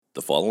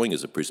The following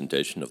is a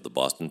presentation of the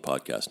Boston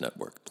Podcast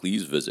Network.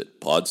 Please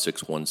visit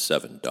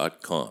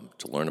pod617.com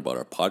to learn about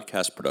our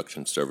podcast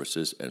production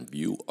services and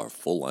view our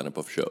full lineup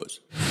of shows.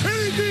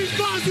 Anything's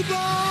possible!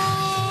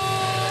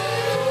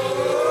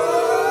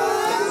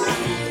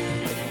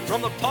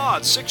 From the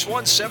Pod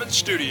 617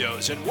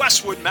 studios in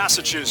Westwood,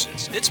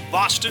 Massachusetts, it's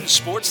Boston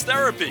Sports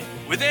Therapy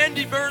with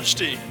Andy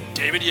Bernstein,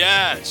 David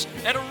Yaz,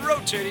 and a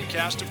rotating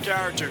cast of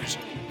characters.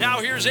 Now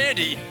here's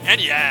Andy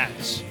and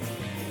Yaz.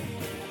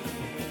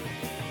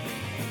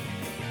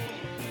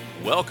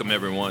 Welcome,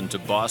 everyone, to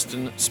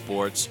Boston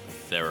Sports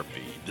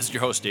Therapy. This is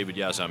your host, David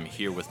Yaz. I'm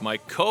here with my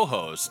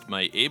co-host,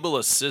 my able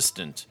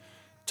assistant,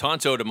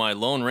 Tonto to my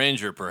Lone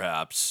Ranger,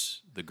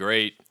 perhaps, the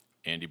great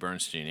Andy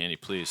Bernstein. Andy,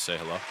 please say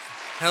hello.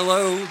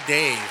 Hello,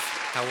 Dave.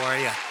 How are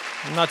you?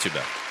 Not too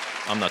bad.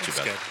 I'm not too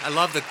That's bad. good. I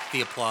love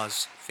the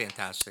applause.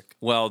 Fantastic.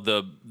 Well,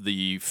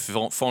 the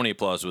phony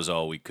applause was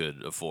all we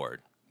could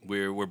afford.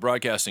 We're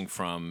broadcasting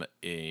from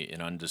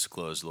an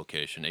undisclosed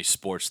location, a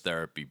sports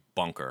therapy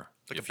bunker,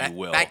 Like if a you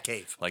will. bat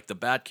cave. Like the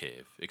Bat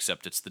Cave,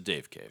 except it's the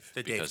Dave Cave.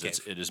 The Dave because Cave.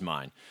 it is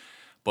mine.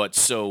 But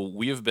so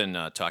we have been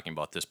talking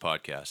about this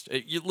podcast.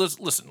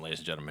 Listen, ladies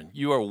and gentlemen,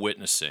 you are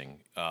witnessing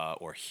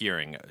or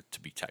hearing, to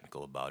be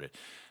technical about it,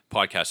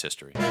 podcast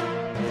history.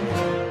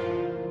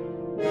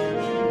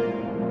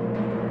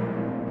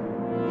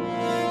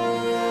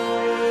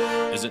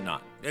 Is it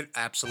not?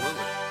 Absolutely.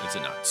 Is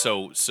it not?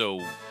 So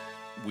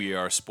we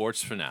are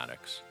sports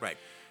fanatics. Right.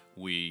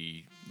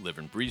 We live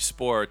and breathe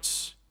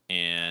sports,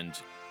 and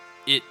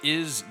it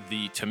is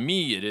to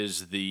me, it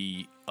is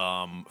the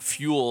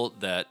fuel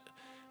that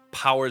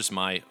powers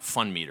my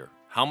fun meter.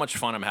 How much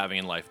fun I'm having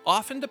in life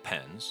often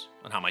depends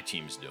on how my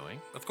team's doing.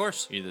 Of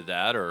course. Either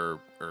that or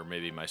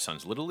maybe my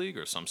son's Little League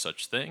or some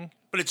such thing.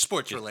 But it's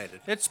sports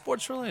related. It's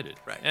sports related.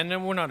 Right. And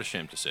then we're not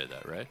ashamed to say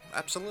that, right?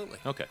 Absolutely.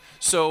 Okay.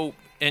 So,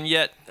 and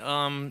yet,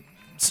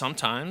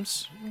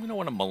 sometimes, we don't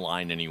want to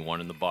malign anyone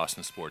in the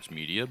Boston sports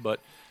media, but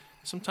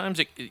sometimes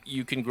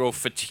you can grow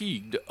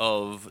fatigued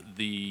of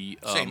the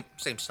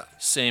Same stuff.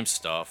 same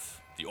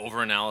stuff, the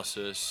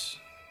overanalysis,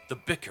 the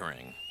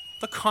bickering,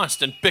 the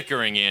constant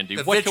bickering, Andy.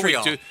 The What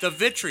vitriol. can we do? The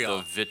vitriol.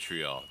 The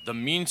vitriol, the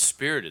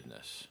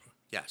mean-spiritedness.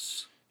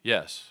 Yes.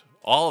 Yes,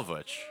 all of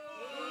which.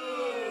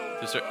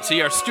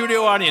 See, our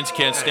studio audience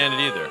can't stand it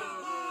either.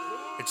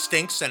 It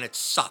stinks and it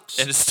sucks.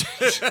 And it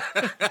sucks.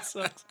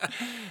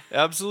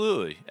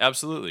 Absolutely.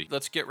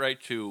 Let's get right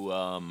to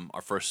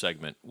our first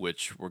segment,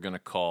 which we're going to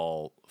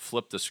call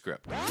Flip the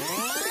Script.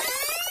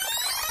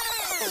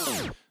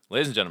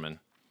 Ladies and gentlemen,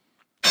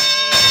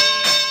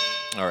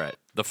 all right,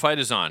 the fight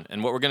is on.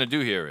 And what we're going to do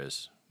here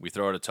is we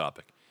throw out a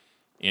topic.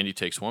 Andy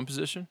takes one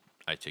position.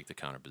 I take the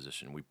counter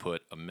position. We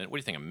put a minute. What do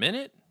you think, a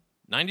minute?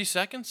 90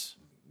 seconds?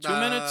 2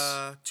 minutes?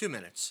 2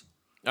 minutes.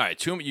 All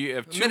right, you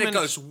have 2 A minute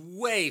minutes. goes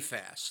way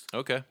fast.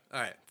 Okay. All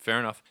right. Fair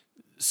enough.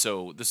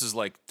 So this is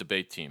like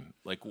debate team.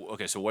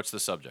 Okay, so what's the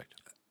subject?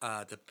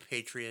 The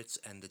Patriots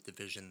and the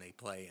division they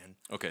play in.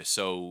 Okay,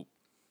 so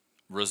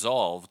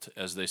resolved,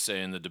 as they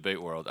say in the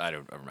debate world. I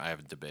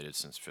haven't debated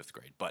since 5th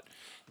grade, but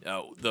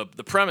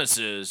the premise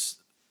is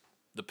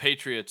the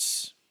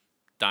Patriots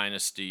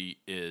dynasty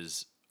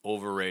is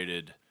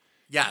overrated.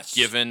 Yes.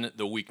 Given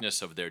the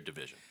weakness of their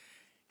division,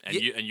 and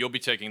you'll be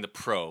taking the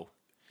pro.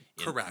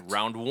 Correct.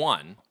 Round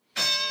one,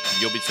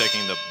 you'll be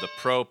taking the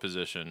pro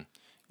position,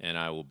 and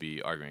I will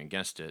be arguing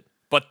against it.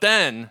 But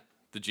then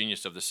the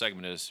genius of the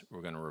segment is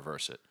we're going to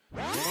reverse it. So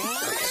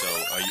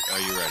are you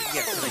ready?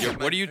 Yeah.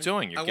 What are you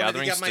doing? You're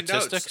gathering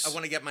statistics? I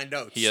want to get my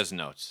notes. He has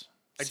notes.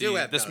 I do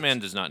have this notes. man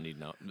does not need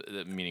notes.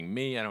 Meaning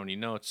me, I don't need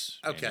notes.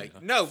 Okay. Andy,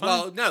 No, fine.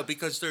 well, no,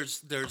 because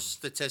there's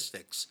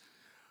statistics.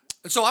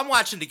 So I'm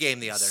watching the game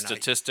the other night.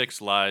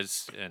 Statistics,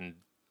 lies, and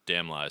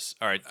damn lies.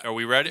 All right, are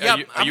we ready? Yeah,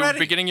 are I'm you ready.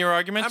 beginning your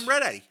argument? I'm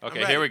ready.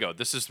 Okay, here we go.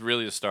 This is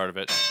really the start of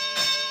it.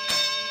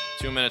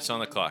 2 minutes on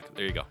the clock.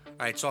 There you go. All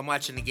right, so I'm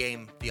watching the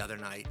game the other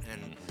night,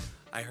 and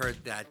I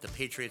heard that the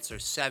Patriots are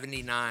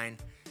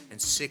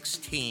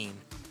 79-16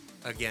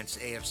 against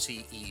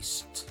AFC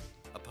East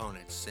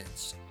opponents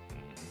since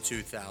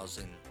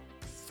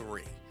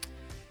 2003.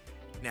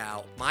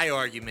 Now, my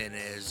argument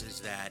is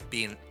that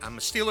I'm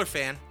a Steeler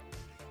fan,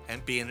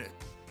 and being a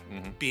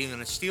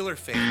Steeler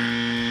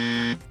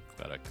fan.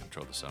 Gotta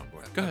control the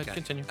soundboard. Go ahead,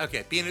 continue.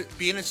 Okay, being a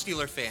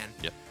Steeler fan.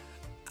 Yep.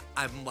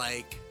 I'm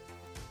like,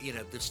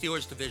 the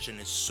Steelers division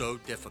is so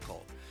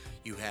difficult.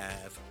 You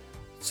have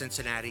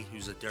Cincinnati,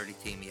 who's a dirty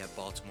team. You have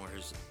Baltimore,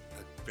 who's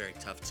a very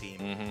tough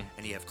team.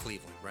 And you have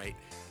Cleveland, right?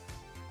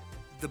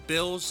 The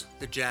Bills,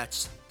 the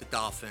Jets, the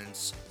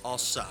Dolphins all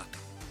suck.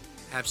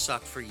 Have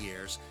sucked for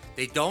years.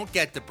 They don't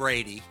get the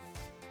Brady,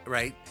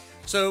 right?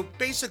 So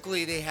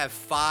basically they have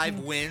 5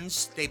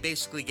 wins. They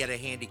basically get a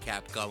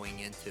handicap going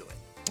into it.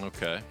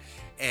 Okay.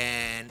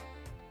 And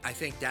I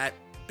think that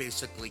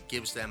basically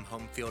gives them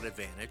home field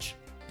advantage.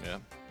 Yeah.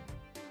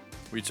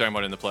 Were you talking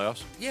about in the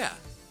playoffs? Yeah.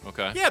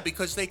 Okay. Yeah,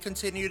 because they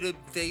continue to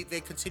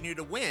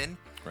win.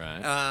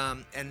 Right.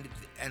 And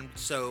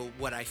so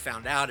what I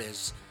found out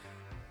is,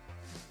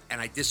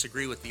 and I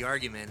disagree with the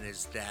argument,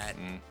 is that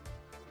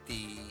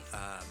the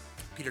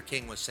Peter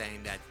King was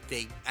saying that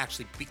they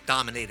actually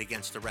dominate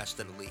against the rest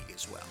of the league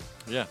as well.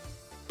 Yeah.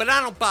 But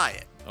I don't buy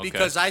it Okay,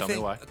 because tell me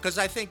why.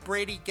 I think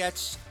Brady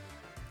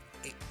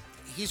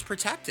he's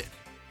protected.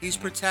 He's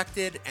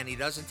protected, and he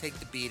doesn't take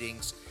the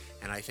beatings,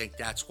 and I think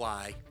that's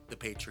why the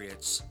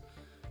Patriots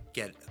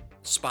get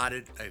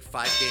spotted a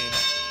 5-game.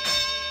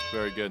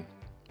 Very good.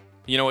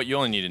 You know what? You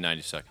only needed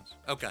 90 seconds.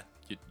 Okay.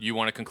 You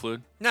want to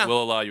conclude? No.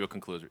 We'll allow you a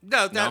conclusion.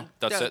 No,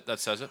 That's no. it? That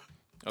says it?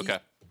 Okay.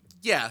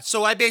 Yeah,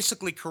 so I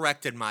basically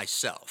corrected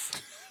myself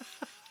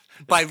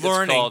by It's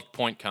learning. called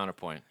point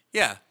counterpoint.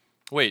 Yeah.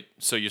 Wait,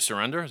 so you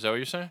surrender? Is that what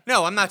you're saying?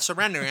 No, I'm not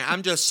surrendering.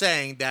 I'm just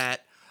saying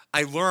that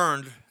I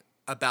learned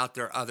about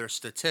their other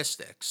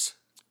statistics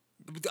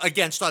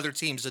against other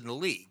teams in the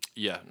league.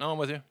 Yeah. No, I'm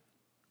with you.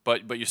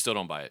 But you still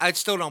don't buy it. I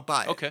still don't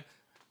buy it. Okay.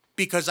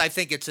 Because I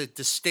think it's a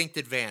distinct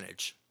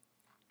advantage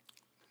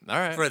All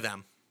right. for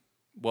them.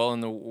 Well,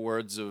 in the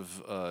words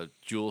of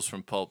Jules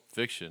from Pulp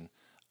Fiction,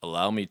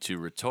 allow me to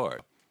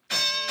retort.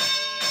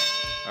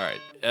 All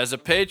right. As a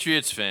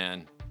Patriots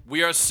fan,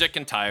 we are sick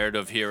and tired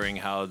of hearing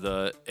how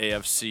the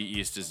AFC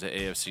East is the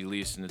AFC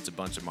least and it's a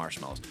bunch of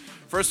marshmallows.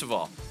 First of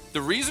all,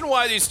 the reason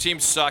why these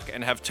teams suck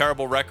and have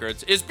terrible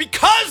records is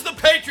because the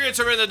Patriots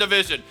are in the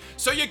division.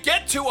 So you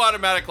get 2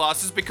 automatic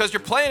losses because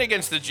you're playing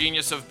against the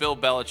genius of Bill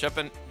Belichick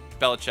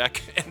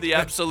and the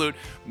absolute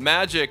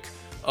magic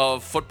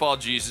of football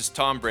Jesus,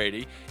 Tom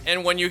Brady.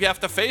 And when you have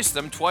to face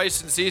them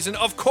twice in season,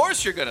 of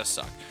course you're going to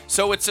suck.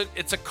 So it's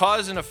a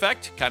cause and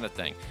effect kind of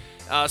thing.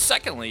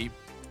 Secondly,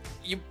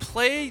 you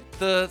play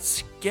the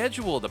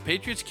schedule. The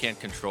Patriots can't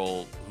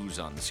control who's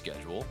on the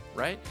schedule,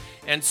 right?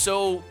 And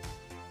so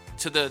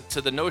to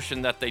the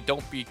notion that they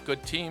don't beat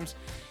good teams,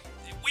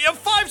 we have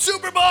 5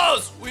 Super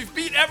Bowls. We've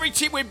beat every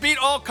team. We beat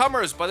all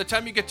comers. By the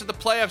time you get to the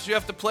playoffs, you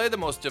have to play the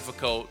most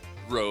difficult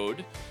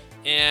road.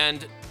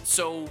 And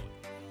so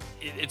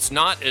it's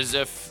not as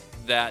if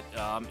that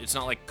it's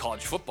not like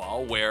college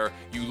football where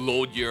you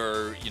load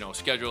your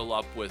schedule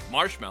up with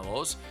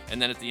marshmallows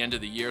and then at the end of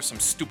the year some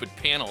stupid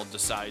panel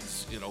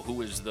decides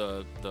who is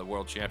the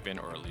world champion,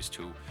 or at least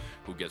who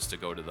gets to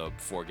go to the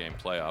 4-game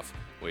playoff.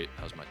 Wait,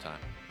 how's my time?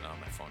 Oh,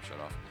 my phone shut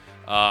off.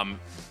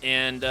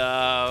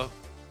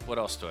 What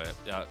else do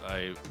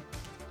I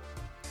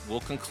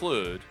will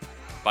conclude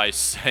by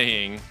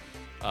saying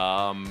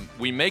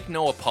we make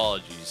no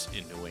apologies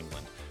in New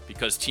England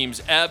because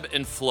teams ebb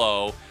and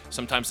flow.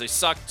 Sometimes they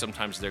suck,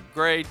 sometimes they're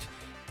great,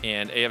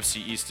 and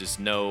AFC East is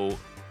no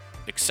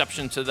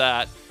exception to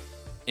that.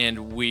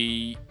 And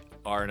we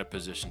are in a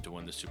position to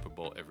win the Super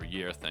Bowl every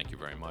year. Thank you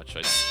very much.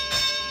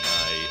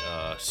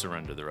 I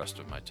surrender the rest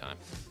of my time.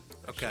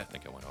 Actually, Okay. I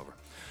think I went over.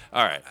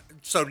 All right.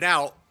 So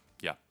now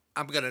Yeah.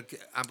 I'm gonna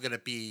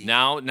be.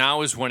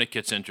 Now is when it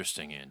gets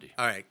interesting, Andy.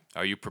 All right.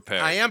 Are you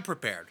prepared? I am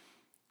prepared.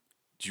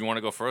 Do you want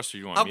to go first, or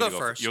do you want I'll me go to go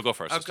first. You'll go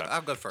first.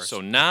 I'll go first.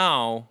 So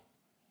now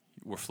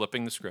we're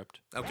flipping the script.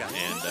 Okay.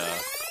 And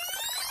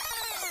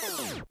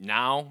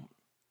now,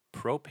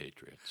 pro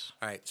Patriots.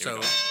 All right. Here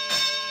we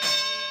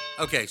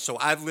So, okay. So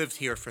I've lived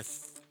here for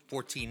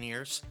 14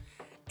 years,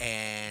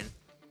 and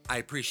I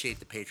appreciate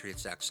the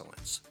Patriots'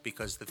 excellence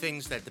because the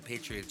things that the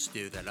Patriots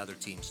do that other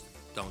teams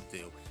don't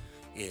do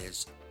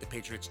is the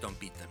Patriots don't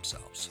beat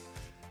themselves,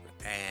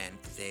 and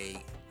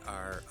they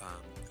are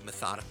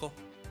methodical.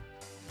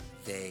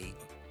 They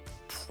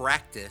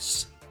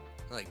practice,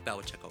 like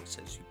Belichick always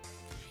says,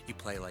 you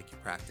play like you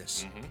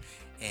practice.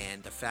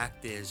 And the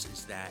fact is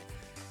that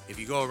if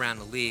you go around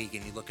the league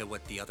and you look at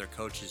what the other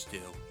coaches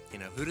do,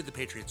 who did the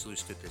Patriots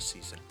lose to this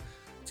season?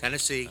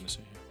 Tennessee.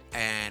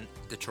 And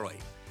Detroit.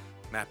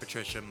 Matt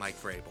Patricia,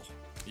 Mike Vrabel.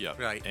 Yeah.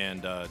 Right.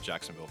 And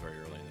Jacksonville very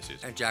early in the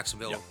season. And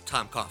Jacksonville, Yep.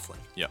 Tom Coughlin.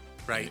 Yeah.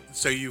 Right.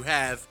 So you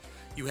have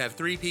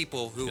 3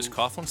 people who Is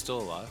Coughlin still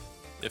alive?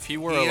 If he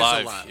were He is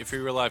alive,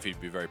 alive. he'd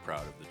be very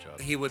proud of the job.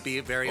 he would be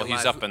very Well,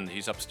 alive.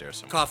 he's upstairs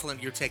somewhere.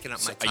 Coughlin, you're taking up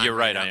my time. You're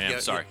right. now. I am. Yeah,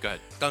 Sorry. Go ahead.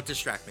 Don't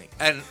distract me.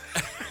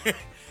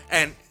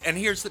 And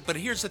here's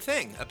the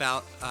thing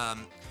about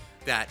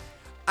that.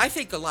 I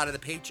think a lot of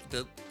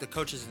the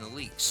coaches in the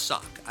league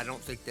suck. I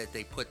don't think that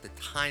they put the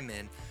time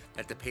in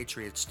that the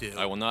Patriots do.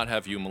 I will not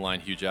have you malign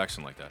Hugh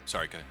Jackson like that.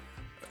 Sorry, go ahead.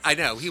 I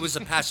know he was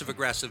a passive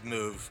aggressive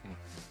move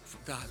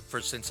for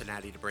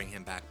Cincinnati to bring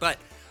him back, but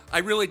I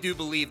really do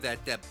believe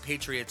that the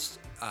Patriots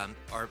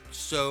are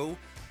so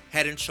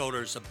head and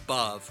shoulders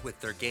above with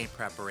their game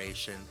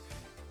preparation,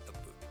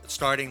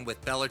 starting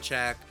with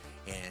Belichick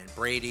and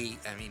Brady.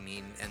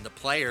 And the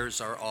players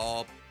are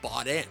all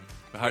bought in.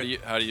 How do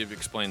you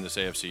explain this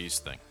AFC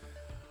East thing?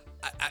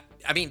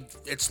 I mean,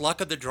 it's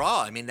luck of the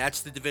draw. I mean,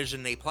 that's the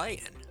division they play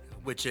in,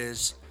 which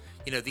is,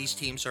 these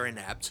teams are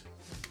inept.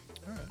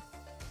 All right.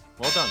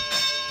 Well done.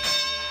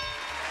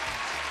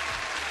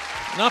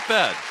 Not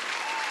bad.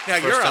 Yeah,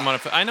 First you're time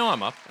up. I know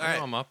I'm up. All I know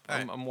right. I'm up. All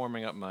right. I'm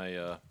warming up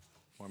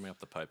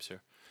the pipes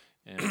here.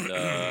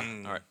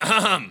 And all right.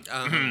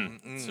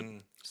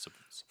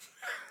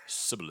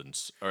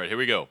 Sibilance. All right, here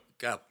we go.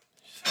 Go.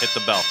 Hit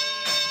the bell.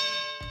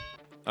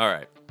 All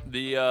right.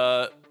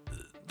 The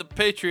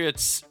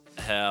Patriots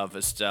have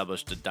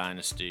established a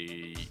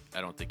dynasty. I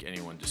don't think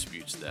anyone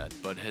disputes that,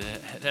 but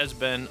it has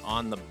been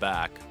on the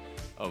back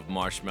of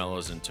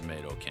marshmallows and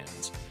tomato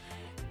cans.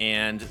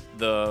 And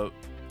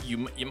you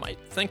might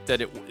think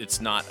that it's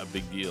not a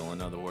big deal.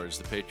 In other words,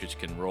 the Patriots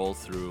can roll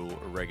through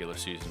a regular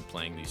season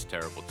playing these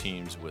terrible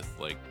teams with,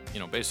 like,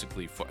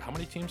 basically how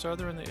many teams are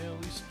there in the AL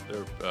East?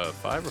 There are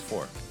 5 or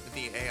 4.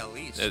 The AL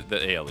East.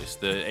 The AL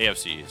East, the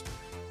AFC East.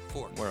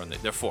 4. Where are they?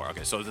 They're 4.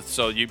 Okay,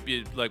 so you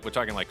like, we're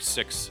talking like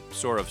 6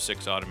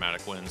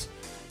 automatic wins.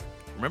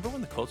 Remember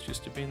when the Colts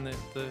used to be in the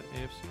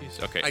AFC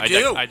East? Okay, I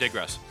do. I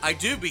digress. I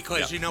do,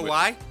 because Yeah. you know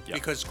why? Yeah.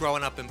 Because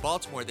growing up in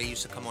Baltimore, they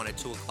used to come on at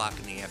 2 o'clock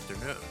in the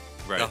afternoon.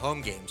 Right. The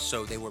home games,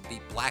 so they would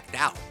be blacked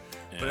out.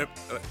 Yeah.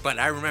 But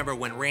I remember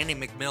when Randy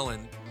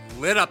McMillan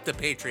lit up the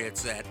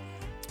Patriots that,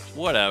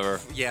 Whatever.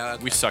 Yeah,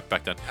 okay. We sucked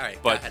back then. All right,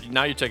 go But ahead.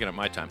 now you're taking up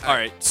my time. All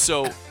right.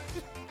 So,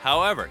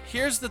 however,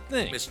 here's the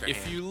thing. Mr.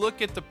 If Hand. you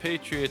look at the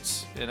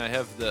Patriots, and I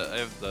have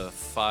the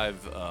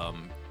 5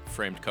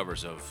 framed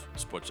covers of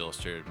Sports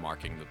Illustrated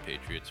marking the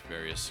Patriots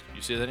various.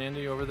 You see that,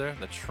 Andy, over there?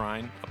 That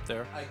shrine up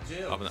there? I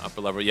do. Up in the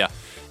upper level. Yeah.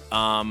 It's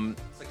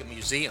like a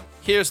museum.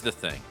 Here's the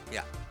thing.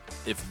 Yeah.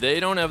 If they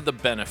don't have the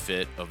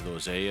benefit of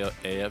those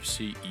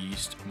AFC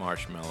East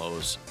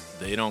marshmallows,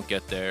 they don't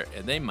get there,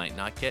 and they might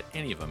not get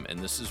any of them. And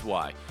this is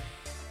why.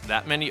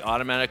 That many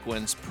automatic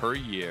wins per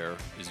year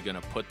is going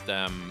to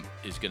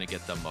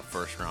get them a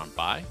first-round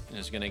bye, and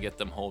is going to get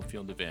them home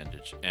field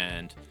advantage.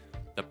 And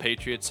the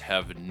Patriots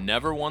have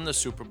never won the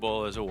Super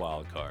Bowl as a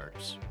wild card.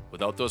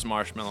 Without those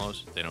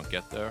marshmallows, they don't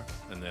get there,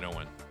 and they don't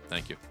win.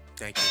 Thank you.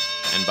 Thank you.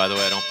 And by the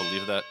way, I don't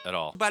believe that at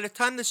all. By the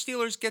time the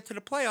Steelers get to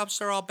the playoffs,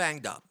 they're all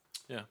banged up.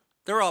 Yeah.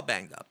 They're all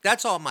banged up.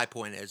 That's all my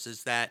point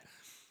is that,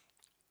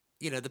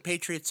 the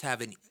Patriots have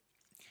an...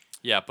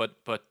 Yeah, but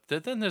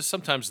then there's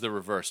sometimes the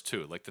reverse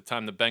too. Like the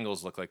time the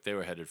Bengals looked like they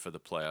were headed for the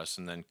playoffs,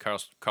 and then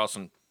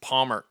Carson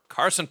Palmer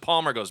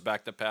goes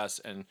back to pass,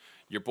 and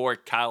your boy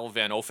Kyle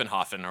Van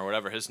Offenhofen or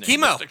whatever his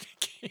name Chemo. is.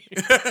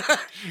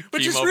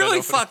 Which is Chemo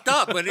really Van Offen- fucked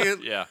up. When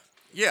Yeah,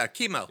 yeah,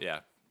 chemo. yeah.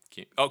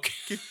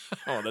 Okay.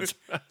 Oh, that's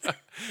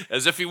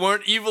as if he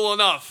weren't evil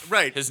enough.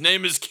 Right. His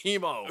name is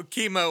Chemo.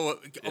 Chemo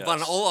Yes. von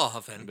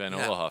Olahofen. Van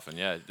Yeah. Olahofen.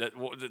 Yeah,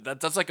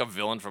 that's like a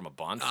villain from a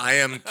Bond film. I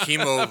am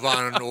Chemo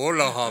von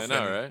Olahofen. I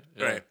know, right?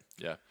 Yeah. Right.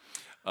 Yeah.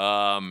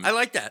 I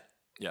like that.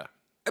 Yeah.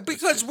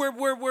 Because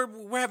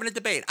we're having a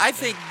debate. I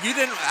think you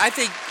didn't. I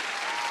think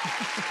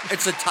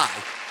it's a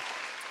tie.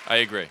 I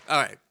agree. All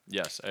right.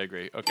 Yes, I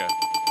agree. Okay.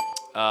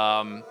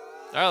 All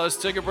right, let's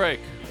take a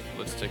break.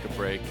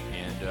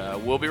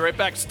 And we'll be right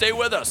back. Stay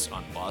with us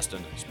on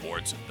Boston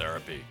Sports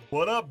Therapy.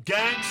 What up,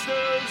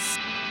 gangsters?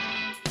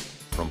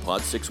 From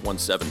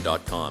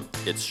pod617.com,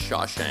 it's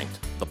Shawshanked,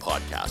 the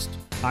podcast.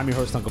 I'm your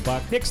host, Uncle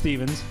Buck. Nick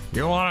Stevens.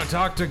 You want to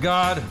talk to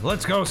God?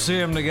 Let's go see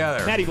him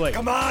together. Matty Blake.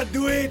 Come on,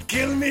 do it,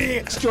 kill me.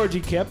 It's Georgie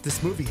Kip.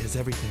 This movie has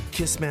everything.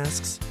 Kiss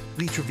masks,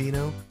 Lee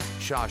Trevino.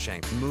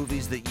 Shawshank.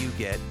 Movies that you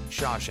get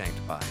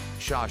Shawshanked by.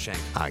 Shawshank.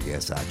 I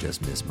guess I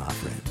just missed my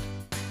friend.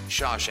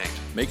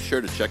 Shawshanked. Make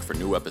sure to check for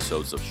new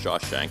episodes of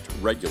Shawshanked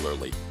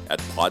regularly at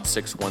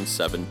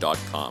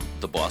pod617.com,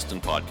 the Boston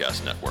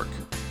Podcast Network.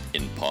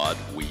 In Pod,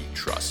 we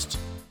trust.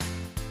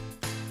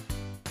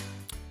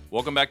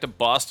 Welcome back to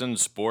Boston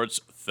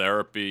Sports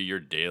Therapy, your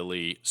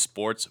daily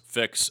sports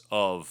fix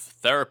of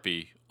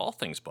therapy, all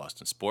things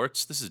Boston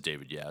sports. This is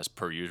David Yaz.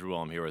 Per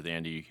usual, I'm here with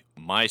Andy,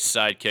 my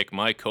sidekick,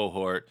 my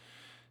cohort,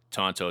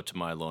 Tonto to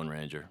my Lone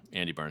Ranger,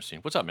 Andy Bernstein.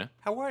 What's up, man?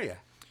 How are you?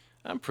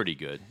 I'm pretty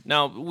good.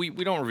 Now, we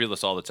don't reveal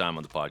this all the time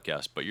on the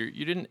podcast, but you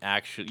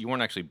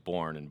weren't actually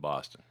born in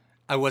Boston.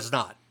 I was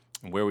not.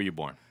 Where were you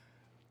born?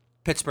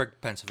 Pittsburgh,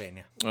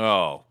 Pennsylvania.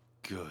 Oh,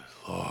 good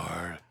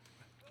Lord.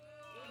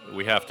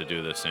 We have to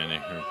do this, Andy.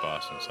 You're in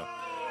Boston, so.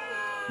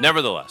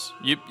 Nevertheless,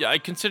 I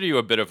consider you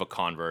a bit of a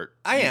convert.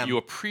 I am. You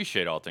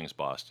appreciate all things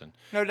Boston.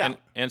 No doubt.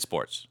 And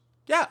sports.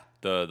 Yeah.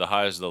 The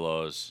highs, the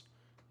lows.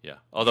 Yeah.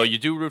 Although you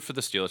do root for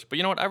the Steelers. But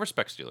you know what? I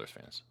respect Steelers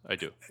fans. I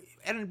do.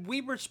 And we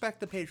respect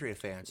the Patriot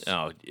fans.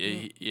 No,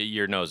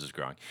 your nose is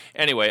growing.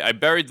 Anyway, I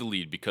buried the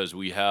lead because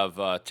we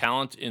have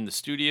talent in the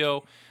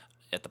studio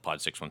at the Pod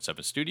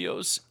 617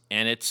 studios,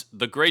 and it's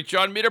the great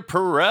John Meter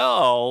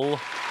Perrell.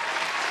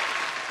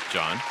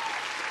 John.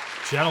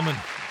 Gentlemen,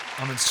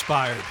 I'm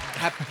inspired.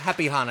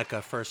 Happy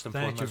Hanukkah, first and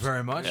Thank foremost. you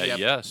very much.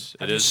 Yes, it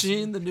Have you is.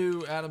 seen the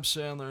new Adam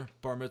Sandler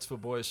Bar Mitzvah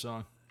Boy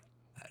song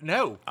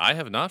No. I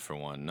have not for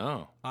one,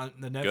 no. on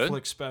the Good?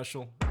 Netflix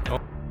special?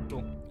 And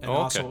Oh, okay.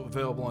 also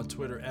available on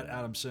Twitter at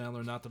Adam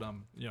Sandler. Not that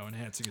I'm,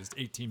 enhancing his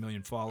 18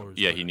 million followers.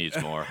 Yeah, but he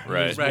needs more.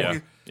 Right.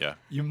 Right. Yeah.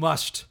 You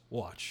must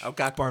watch.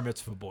 Okay. Bar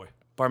Mitzvah Boy.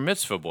 Bar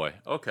Mitzvah Boy.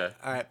 Okay.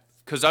 All right.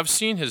 Because I've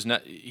seen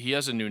he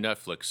has a new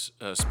Netflix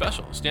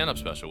special, stand-up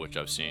special, which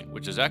I've seen,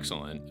 which is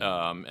excellent.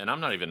 And I'm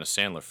not even a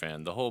Sandler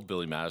fan. The whole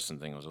Billy Madison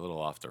thing was a little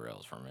off the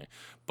rails for me.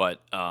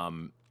 But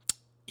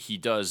he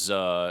does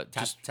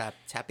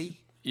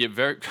Tappy? yeah,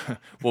 very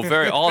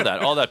all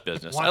that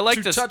business. Want I like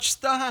to this. touch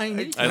the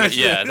hiney.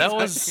 Yeah, that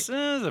was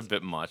a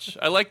bit much.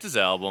 I liked his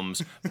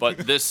albums, but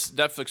this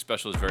Netflix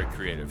special is very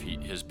creative.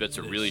 His bits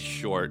are really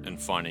short and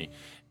funny,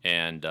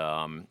 and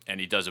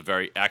he does a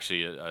very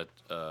actually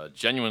a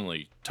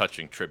genuinely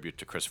touching tribute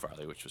to Chris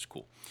Farley, which was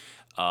cool.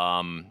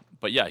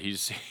 But yeah,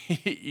 he's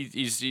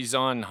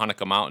on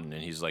Hanukkah Mountain,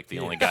 and he's like the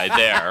only guy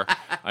there.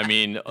 I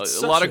mean, a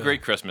lot of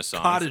great Christmas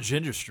songs. Cottage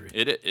industry.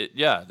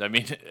 Yeah. I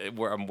mean,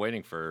 I'm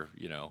waiting for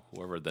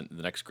whoever the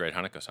next great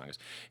Hanukkah song is.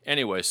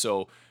 Anyway,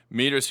 so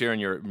Meter's here,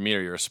 and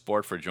you're a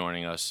sport for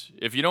joining us.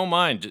 If you don't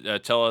mind,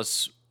 tell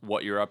us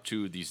what you're up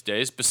to these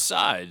days,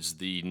 besides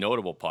the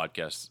notable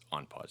podcast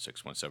on Pod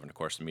 617. Of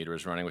course, the Meter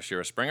is running with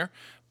Shira Springer.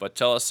 But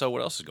tell us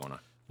what else is going on.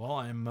 Well,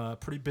 I'm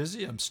pretty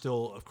busy. I'm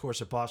still, of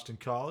course, at Boston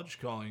College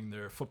calling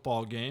their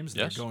football games.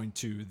 Yes. They're going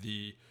to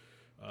the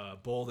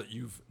bowl that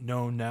you've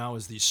known now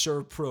as the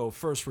ServPro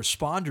First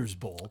Responders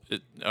Bowl.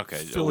 Okay.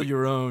 Fill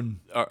your own.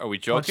 Are we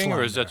joking,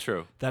 or is that there.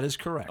 true? That is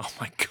correct. Oh,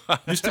 my God.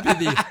 Used to be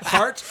the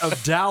Heart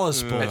of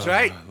Dallas Bowl. That's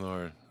right.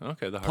 Lord.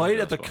 Okay, the Heart Played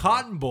of at the Dallas Bowl.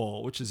 Cotton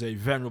Bowl, which is a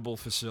venerable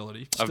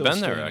facility. I've Still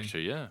been there, standing.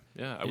 actually,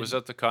 yeah. I was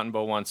at the Cotton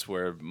Bowl once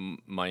where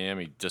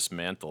Miami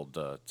dismantled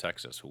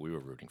Texas, who we were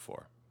rooting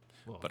for.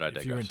 Well, But I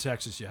if you're in digress.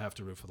 Texas, you have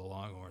to root for the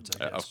Longhorns,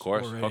 I guess. Of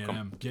course, Or hook 'em.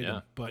 A&M, get 'em. Yeah,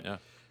 But yeah.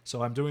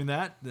 so I'm doing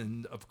that,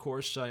 and of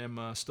course I am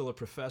still a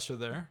professor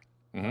there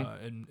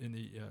in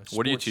the sports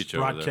What do you teach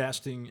over there?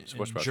 broadcasting Sports and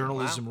broadcasting.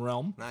 journalism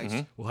realm.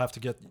 Nice. We'll have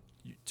to get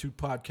two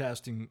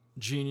podcasting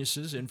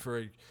geniuses in for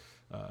a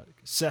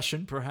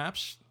session,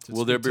 perhaps. To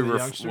Will there speak be to the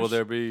youngsters. will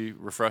there be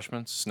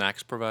refreshments,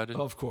 snacks provided?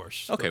 Of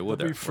course. Okay, There'll we're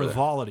be there. We're there.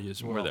 frivolity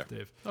as well, We're there.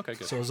 Dave. Okay,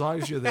 good. So as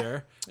long as you're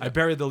there, I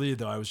buried the lead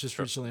though. I was just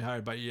recently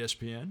hired by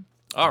ESPN.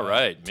 All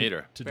right,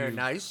 Meter. To Very do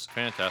nice.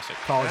 Fantastic.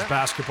 college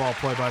basketball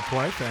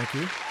play-by-play. Thank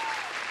you.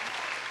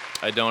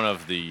 I don't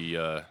have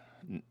the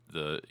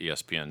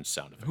ESPN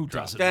sound effect. Who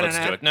drop. doesn't? Let's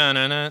do it. No. You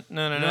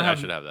I don't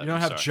should have that. You don't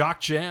I'm have sorry.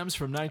 Jock Jams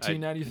from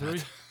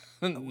 1993?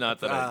 Not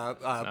that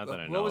I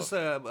know. What was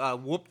the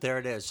whoop? There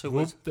it is. Who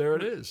Whoop, was? there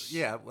it is.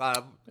 Yeah.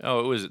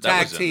 Oh, it was that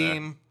Tag was in there.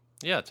 team.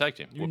 Yeah, tag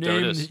team. You Whoop, there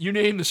it is.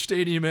 named the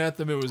stadium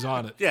anthem. It was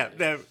on it. Yeah.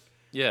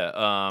 Yeah.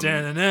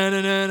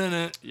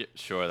 Da-na-na-na-na-na. Yeah,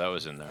 sure, that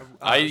was in there.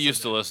 I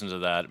used to listen to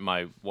that.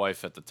 My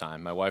wife at the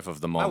time, my wife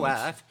of the My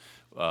moment,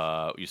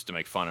 wife. used to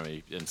make fun of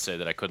me and say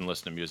that I couldn't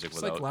listen to music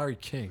It's without. like Larry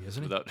King,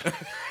 isn't he? without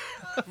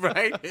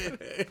Right.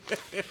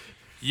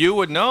 You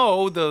would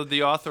know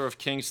the author of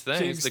King's Things,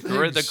 King's the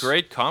Things.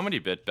 great comedy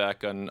bit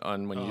back on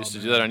when you used to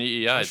do that on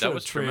EEI. I That should've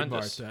was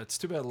tremendous. trademarked that. It's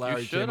too bad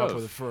Larry should came up have.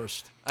 with it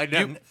first. I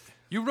know.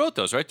 You wrote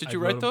those, right? Did you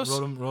write those?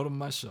 Wrote them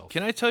myself.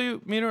 Can I tell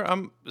you, Meter,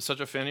 I'm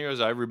such a fan of yours.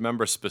 I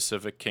remember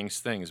specific King's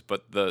Things,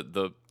 but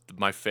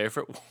my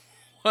favorite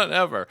one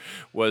ever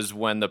was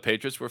when the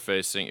Patriots were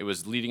facing. It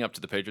was leading up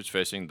to the Patriots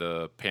facing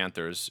the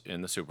Panthers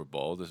in the Super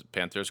Bowl. The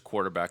Panthers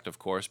quarterbacked, of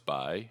course,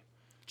 by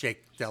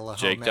Jake Delhomme.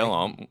 Jake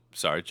Delhomme.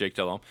 Sorry, Jake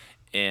Delhomme.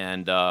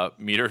 And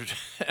Meter,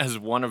 as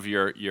one of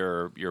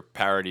your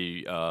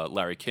parody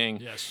Larry King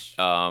Yes.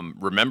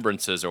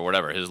 remembrances or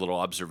whatever, his little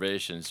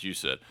observations, you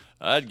said,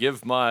 I'd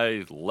give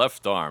my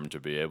left arm to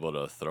be able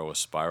to throw a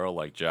spiral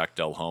like Jack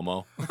Del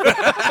Homo.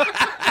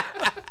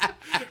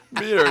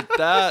 Meter,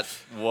 that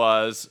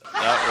was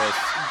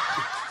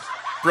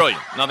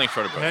brilliant. Nothing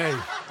short of brilliant.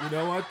 Hey, you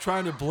know what?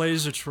 Trying to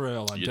blaze a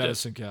trail on You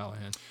Dennis did. and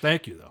Callahan.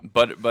 Thank you, though.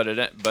 But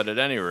at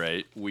any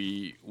rate,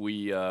 we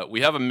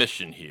have a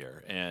mission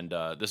here, and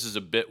this is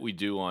a bit we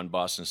do on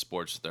Boston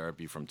Sports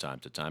Therapy from time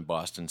to time.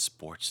 Boston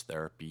Sports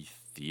Therapy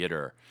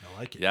Theater. I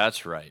like it.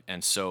 That's right.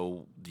 And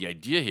so the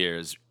idea here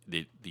is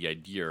the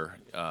idea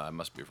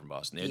must be from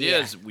Boston. The idea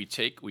is we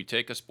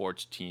take a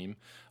sports team,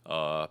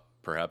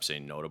 perhaps a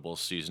notable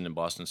season in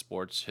Boston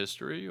sports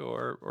history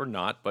or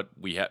not, but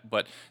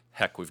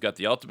heck, we've got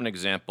the ultimate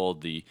example.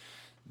 The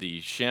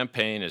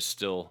champagne is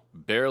still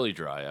barely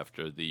dry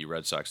after the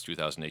Red Sox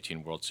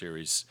 2018 World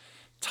Series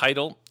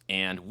title,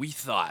 and we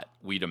thought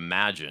we'd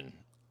imagine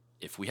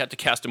if we had to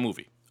cast a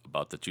movie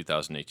about the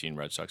 2018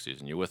 Red Sox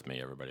season. You're with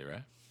me, everybody,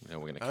 right? You know,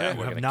 we're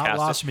gonna not cast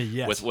lost it me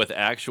yet. with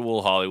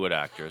actual Hollywood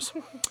actors,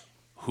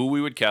 who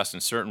we would cast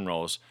in certain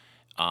roles,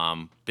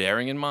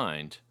 bearing in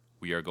mind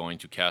we are going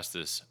to cast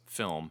this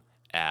film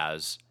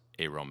as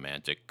a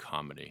romantic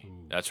comedy.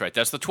 That's right.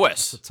 That's the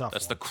twist. That's a tough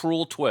That's the one.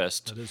 cruel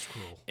twist. That is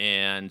cruel.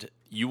 And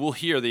you will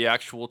hear the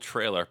actual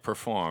trailer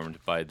performed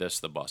by the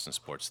Boston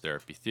Sports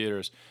Therapy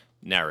Theater's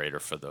narrator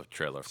for the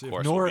trailer, of course.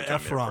 If Nora will be John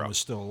Ephron Miro. was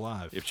still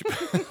alive, If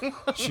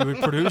she would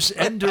produce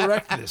and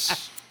direct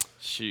this.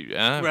 she,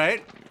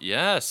 Right?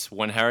 Yes,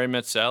 When Harry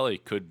Met Sally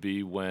could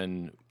be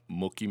When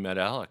Mookie Met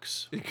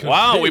Alex. could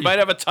Wow, be. we might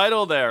have a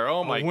title there.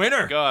 Oh my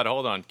winner. God!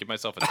 Hold on, give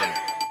myself a title.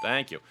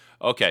 Thank you.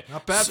 Okay.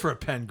 Not bad for a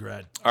Penn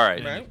grad. All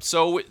right.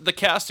 So the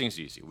casting's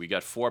easy. We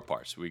got 4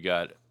 parts. We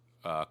got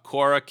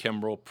Cora,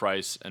 Kimbrel,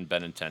 Price, and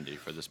Benintendi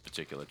for this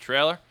particular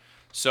trailer.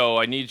 So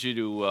I need you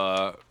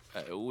to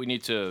we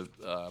need to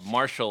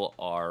marshal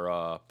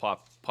our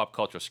pop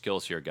culture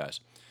skills here, guys.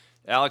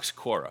 Alex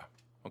Cora.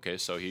 Okay,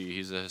 so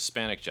he's a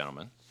Hispanic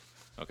gentleman.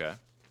 Okay.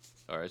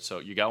 All right. So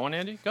you got one,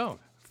 Andy? Go.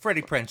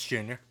 Freddie Prinze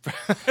Jr.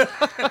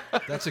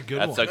 That's a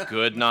good That's one. a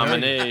good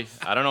nominee.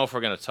 I don't know if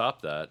we're gonna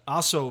top that.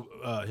 Also,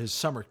 his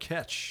summer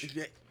catch.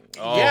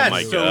 Oh Yes,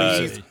 my so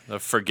God! he's- A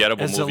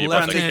forgettable As a movie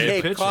about the left-handed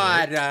Cape. Cape pitcher,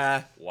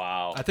 Cod.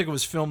 Wow. I think it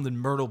was filmed in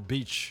Myrtle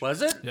Beach.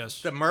 Was it?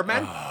 Yes. The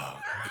Merman?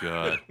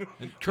 God.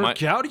 Kirk My-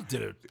 Gowdy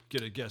did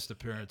get a guest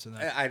appearance in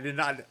that I did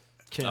not.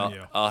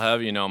 cameo. I'll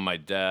have you know, my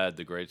dad,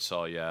 the great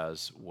Saul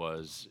Yaz,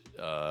 was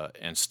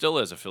and still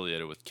is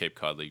affiliated with Cape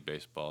Cod League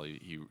Baseball.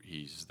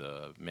 He's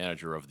the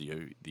manager of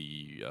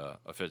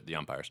the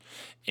umpires,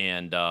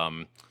 and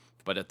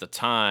but at the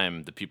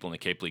time, the people in the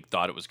Cape League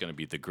thought it was going to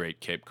be the Great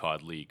Cape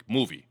Cod League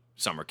movie,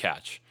 Summer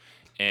Catch.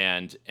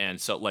 And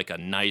so like a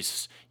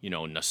nice,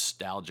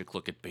 nostalgic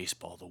look at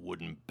baseball, the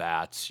wooden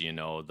bats,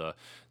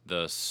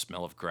 the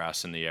smell of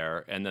grass in the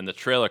air. And then the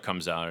trailer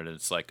comes out and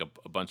it's like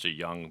a bunch of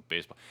young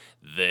baseball.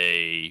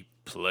 They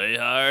play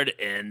hard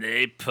and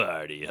they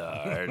party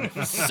hard.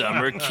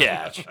 Summer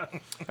Catch.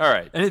 All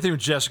right. Anything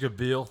with Jessica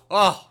Biel,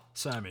 Oh,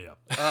 sign me up.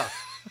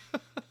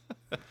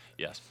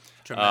 Yes.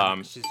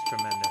 tremendous. She's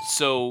tremendous.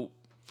 So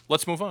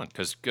let's move on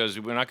because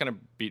we're not going to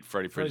beat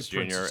Freddie Prinze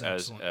Freddie Prinze Jr. is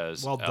excellent.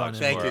 as Well done,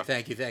 Alex Andy. Cora.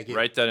 Thank you.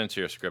 Write that into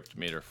your script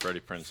meter, Freddie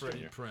Prinze Freddie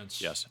Jr.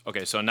 Prinze. Yes.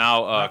 Okay. So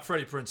now, Not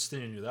Freddie Prinze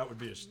Sr. That would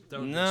be a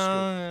scoop.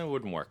 no, it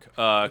wouldn't work.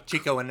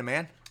 Chico and the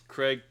Man.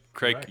 Craig.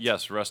 Correct.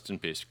 Yes. Rest in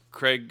peace,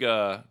 Craig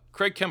Kimbrell.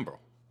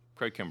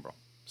 Craig Kimbrell.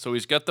 So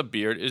he's got the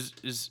beard.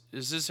 Is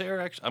his hair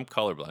actually? I'm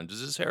colorblind. Is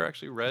his hair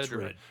actually red It's or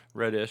red.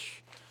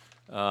 reddish?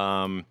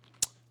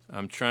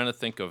 I'm trying to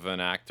think of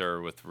an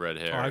actor with red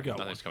hair. I got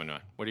Nothing's coming to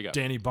mind. What do you got?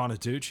 Danny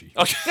Bonaducci.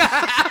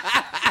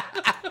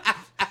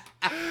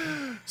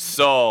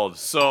 Sold.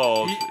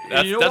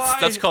 You know why?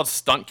 That's called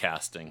stunt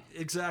casting.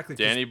 Exactly. 'cause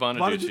Danny Bonaducci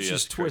Bonaducci's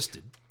is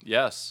twisted,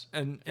 Yes.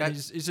 and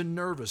he's a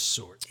nervous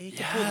sort. He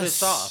can pull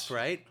this off,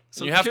 right?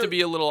 So You have to Kil-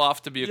 be a little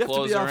off to be a you have to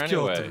be closer off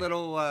kilter. anyway.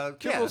 Little,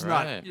 Kimball's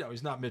right. not,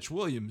 he's not Mitch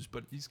Williams,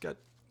 but he's got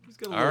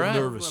a All little right.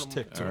 nervous Little-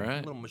 tick to All him.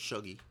 right. little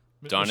mashuggy.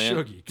 Done in.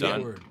 Shuggy, good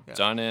Done. word.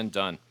 Done and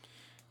done.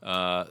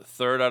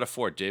 Third out of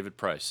four, David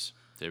Price.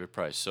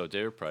 So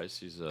David Price,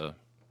 he's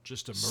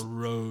Just a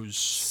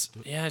morose,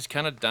 he's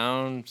kind of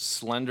down,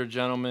 slender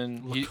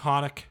gentleman.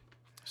 laconic.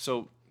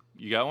 So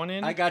you got one,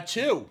 Andy? I got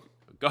two.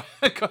 Go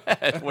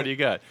ahead. What do you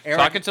got? Eric-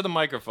 Talking to the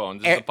microphone.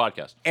 This is the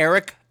podcast.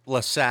 Eric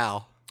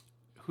LaSalle.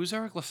 Who's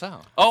Eric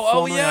LaSalle? Oh,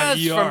 Formerly on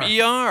yes, from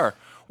ER.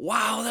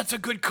 Wow, that's a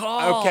good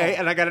call. Okay,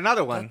 and I got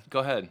another one. Go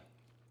ahead.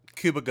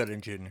 Cuba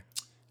Gooding Jr.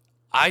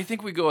 I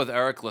think we go with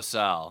Eric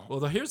LaSalle. Well,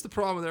 here's the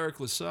problem with Eric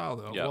LaSalle,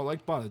 though. Yeah. Well,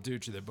 like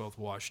Bonaducci, they're both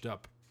washed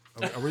up.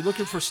 Are we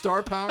looking for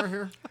star power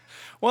here?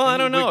 Well, I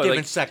don't know. We're giving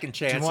like, second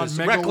Do you want chances.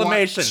 megawatt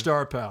Reclamation.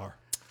 star power?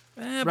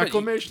 but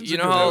Reclamation's You a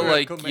know good how, one.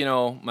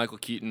 like, Michael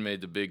Keaton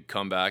made the big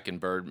comeback in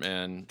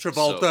Birdman.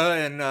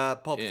 Travolta and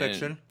Pulp and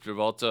Fiction.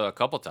 Travolta a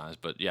couple times,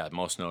 but yeah,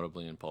 most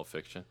notably in Pulp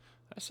Fiction.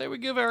 I say we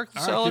give Eric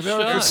All LaSalle right, give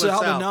Eric a shot. LaSalle the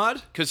LaSalle.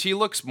 nod. Because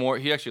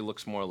he actually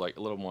looks more like a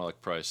little more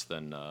like Price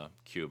than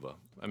Cuba.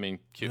 I mean,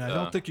 And I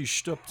don't think you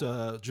stooped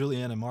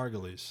Juliana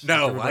Margulies.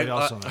 No, like everybody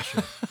else I- on that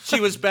show. She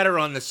was better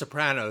on The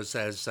Sopranos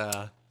as,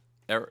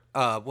 Eric,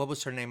 what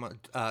was her name?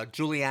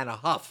 Juliana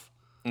Huff.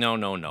 no.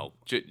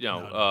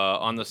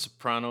 On The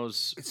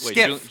Sopranos. Wait,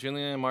 Skiff.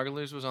 Juliana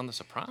Margulies was on The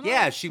Sopranos?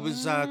 Yeah, she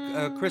was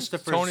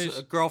Christopher's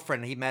Tony's-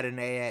 girlfriend he met in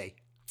AA.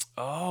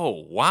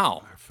 Oh,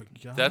 wow.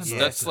 Forgot That's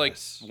about like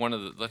this. one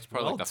of the. That's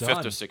probably Well like the done.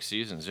 5th or 6th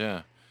seasons.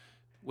 Yeah.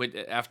 Wait,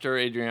 after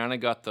Adriana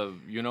got the,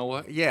 you know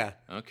what? Yeah.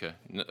 Okay.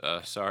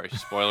 Sorry,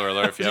 spoiler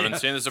alert if you haven't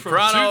seen The From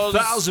Sopranos.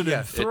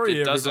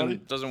 2003, it everybody.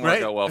 doesn't work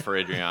Right? out well for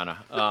Adriana.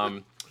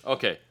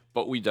 Okay,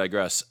 but we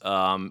digress.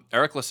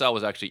 Eric LaSalle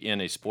was actually in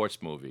a sports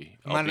movie.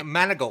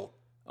 Manigault.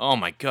 Oh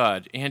my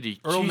God, Andy!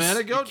 Earl jeez,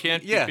 Manigault? you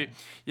can't Yeah.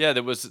 yeah.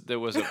 There was a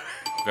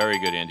very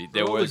good Andy.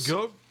 Earl the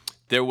goat?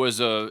 There was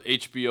a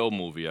HBO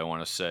movie, I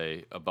want to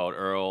say, about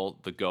Earl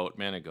the Goat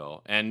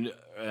Manigault, and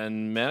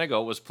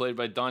Manigault was played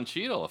by Don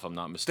Cheadle, if I'm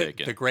not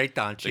mistaken. The great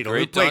Don Cheadle. great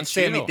who played Don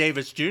Sammy Cheadle.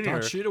 Davis Jr.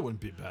 Don Cheadle wouldn't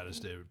be bad as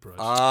David Price.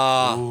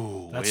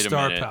 Ooh, That's wait a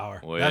star minute.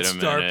 power. Wait That's a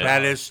star minute. power.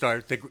 That is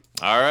start.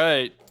 All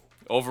right,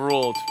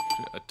 overruled.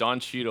 Don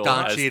Cheadle.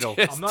 Don as- Cheadle.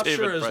 as I'm not David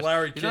sure, as Price.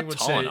 Larry He's King not would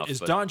tall say, enough, is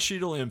but- Don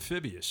Cheadle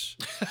amphibious?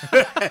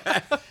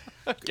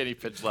 Can he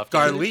pitch left?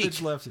 Garlic.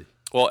 Pitch lefty.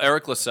 Well,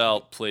 Eric LaSalle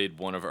played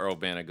one of Earl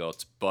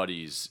Manigault's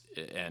buddies,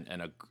 and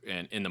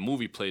in the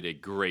movie played a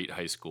great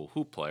high school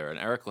hoop player. And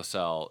Eric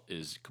LaSalle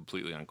is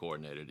completely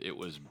uncoordinated. It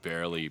was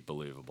barely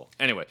believable.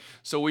 Anyway,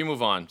 so we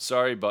move on.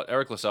 Sorry, but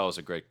Eric LaSalle is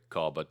a great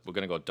call, but we're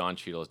going to go Don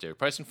Cheadle as David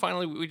Price. And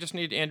finally, we just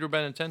need Andrew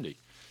Benintendi,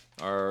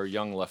 our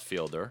young left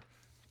fielder,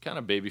 kind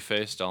of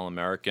baby-faced,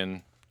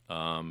 all-American.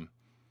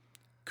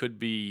 Could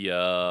be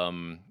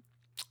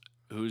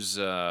who's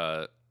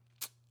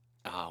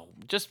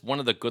just one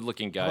of the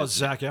good-looking How about guys.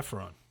 Zac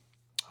Efron?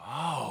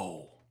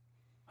 Oh,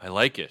 I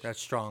like it. That's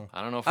strong.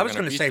 I don't know if I we're was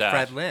gonna going to beat say that.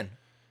 Fred Lynn.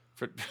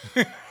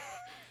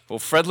 Well,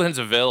 Fred Lynn's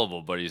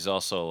available, but he's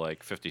also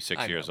like 56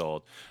 I years know.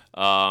 old.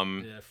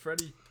 Yeah,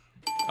 Freddie.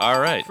 All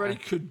right. Freddie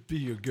could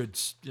be a good,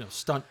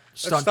 stunt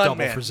Stunt double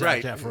man, for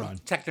Zac right. Efron.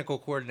 Technical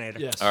coordinator.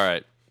 Yes. All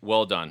right.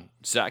 Well done.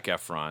 Zac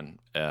Efron,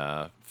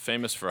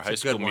 famous for High a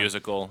School good one.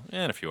 Musical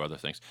and a few other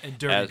things. And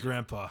Dirty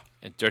Grandpa.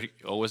 And Dirty.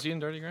 Oh, was he in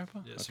Dirty Grandpa?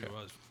 Yes, Okay. he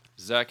was.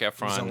 Zac It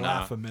was a Efron.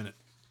 laugh a minute.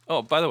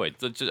 Oh, by the way,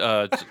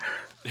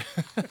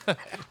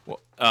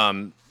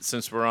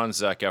 since we're on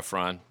Zac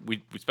Efron,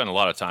 we spend a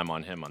lot of time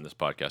on him on this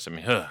podcast. I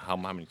mean, how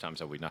many times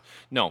have we not?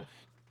 No.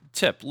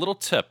 Little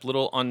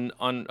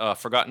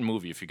forgotten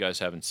movie if you guys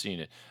haven't seen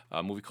it.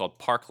 A movie called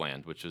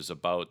Parkland, which is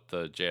about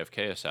the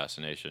JFK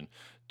assassination,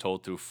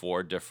 told through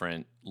 4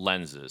 different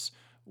lenses.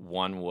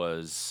 One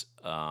was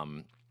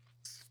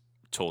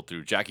told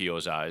through Jackie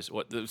O's eyes.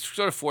 There's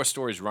sort of 4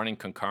 stories running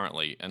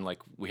concurrently, and like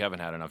we haven't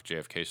had enough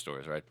JFK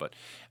stories, right? But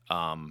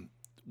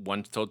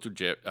one told through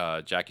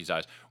Jackie's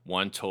eyes,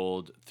 one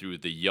told through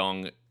the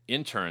young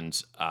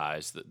intern's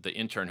eyes, the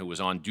intern who was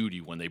on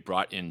duty when they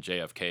brought in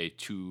JFK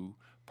to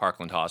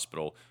Parkland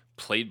Hospital,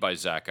 played by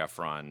Zac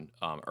Efron,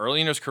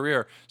 early in his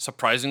career,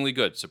 surprisingly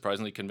good,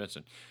 surprisingly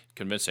convincing.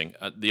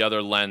 The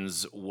other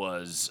lens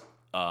was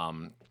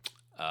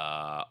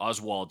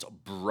Oswald's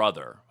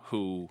brother,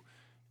 who,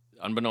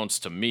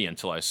 unbeknownst to me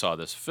until I saw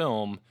this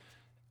film,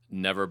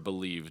 never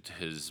believed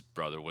his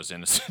brother was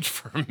innocent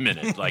for a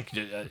minute. Like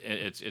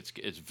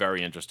it's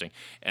very interesting.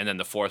 And then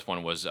the fourth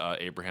one was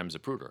Abraham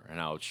Zapruder, and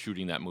how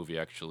shooting that movie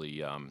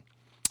actually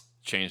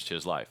changed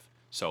his life.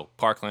 So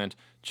Parkland,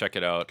 check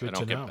it out. Good I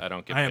don't to know.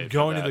 get I am paid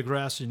going for to that. the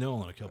grassy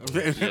knoll in a couple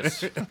of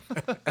weeks. Yes.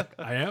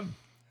 I am.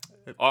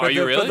 Oh, are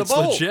you really? For the It's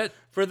bowl. legit.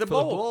 For the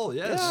bowl.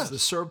 Yes. Yeah. The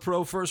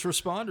Serpro First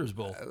Responders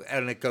Bowl.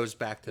 And it goes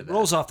back to that.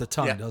 Rolls off the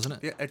tongue, Yeah. doesn't it?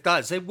 Yeah, it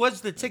does. It was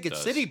the Ticket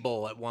does. City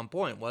Bowl at one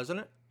point, wasn't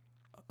it?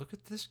 Look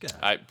at this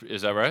guy.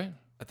 Is that right?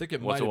 I think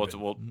it We'll- might have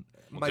we'll- been.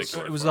 we'll take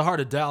your word It was for the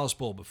Heart of Dallas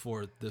Bowl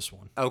before this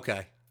one.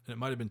 Okay. And it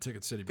might have been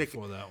Ticket City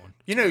before that one.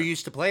 You know, you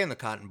used to play in the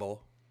Cotton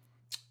Bowl.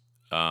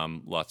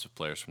 Lots of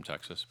players from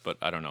Texas, but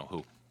I don't know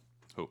who.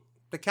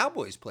 The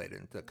Cowboys played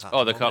in the Cotton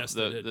Oh, the Bowl. Cup. Yes,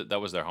 they did.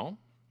 That was their home.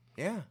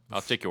 Yeah.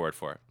 I'll take your word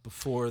for it.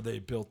 Before they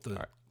built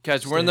the.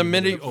 Guys, we're in the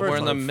Stadium middle. with We're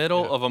in the Overloaf.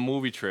 middle Yeah. of a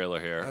movie trailer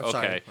here. I'm okay,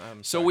 sorry.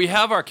 I'm so sorry. we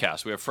have our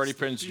cast. We have Freddie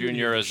Prinze beauty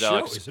Jr. of as the show,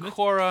 Alex isn't it?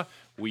 Cora.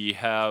 We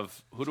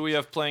have who do we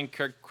have playing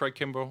Craig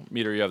Kimbrough?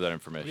 Meter, you have that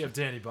information. We have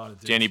Danny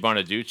Bonaduce. Danny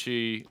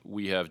Bonaducci.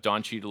 We have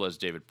Don Cheadle as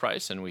David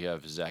Price, and we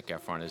have Zac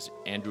Efron as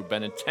Andrew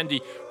Benintendi.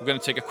 We're going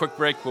to take a quick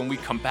break. When we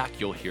come back,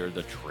 you'll hear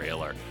the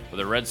trailer for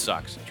the Red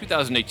Sox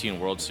 2018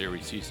 World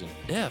Series season,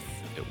 if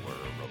it were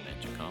a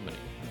romantic comedy.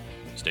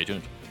 Stay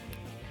tuned.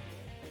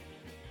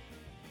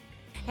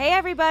 Hey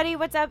everybody,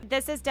 what's up?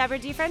 This is Deborah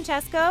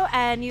DiFrancesco,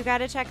 and you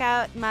gotta check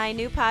out my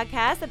new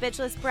podcast, the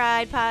Bitchless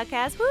Bride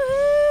Podcast.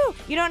 Woohoo!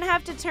 You don't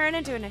have to turn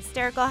into an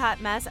hysterical hot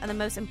mess on the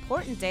most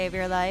important day of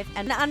your life.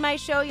 And on my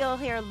show, you'll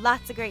hear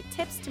lots of great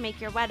tips to make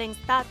your weddings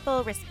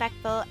thoughtful,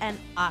 respectful, and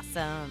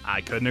awesome.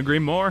 I couldn't agree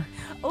more.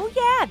 Oh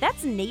yeah,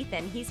 that's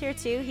Nathan. He's here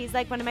too. He's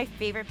like one of my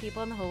favorite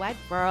people in the whole wide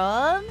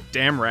world.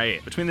 Damn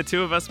right. Between the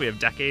two of us, we have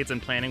decades in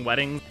planning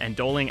weddings and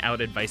doling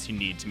out advice you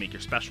need to make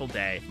your special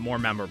day more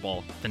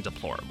memorable than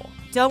deplorable.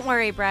 Don't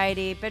worry,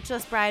 Bridie.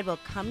 Bitchless Bride will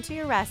come to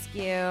your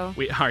rescue.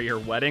 We are your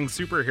wedding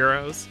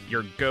superheroes,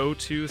 your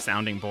go-to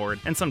sounding board,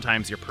 and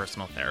sometimes your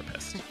personal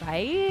therapist.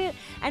 Right?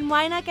 And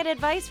why not get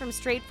advice from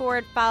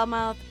straightforward,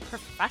 foul-mouthed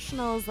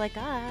professionals like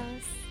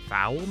us?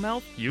 Foul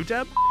mouth? You,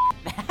 Deb?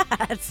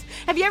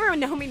 Have you ever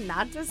known me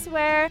not to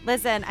swear?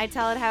 Listen, I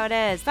tell it how it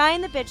is.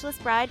 Find the Bitchless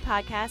Bride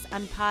podcast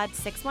on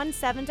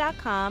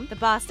pod617.com, the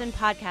Boston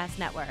Podcast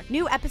Network.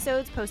 New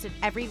episodes posted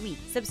every week.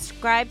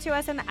 Subscribe to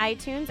us on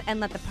iTunes and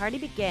let the party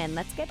begin.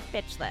 Let's get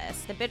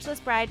bitchless. The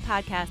Bitchless Bride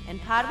podcast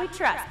and Pod We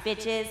Trust,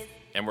 bitches.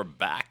 And we're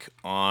back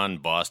on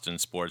Boston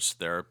Sports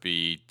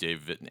Therapy.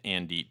 Dave and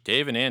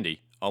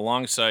Andy,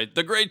 alongside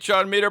the great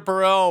John Meter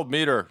Perel.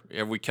 Meter,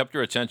 have we kept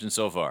your attention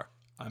so far?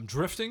 I'm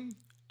drifting,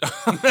 but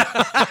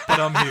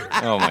I'm here.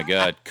 Oh my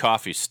God,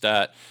 coffee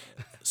stat.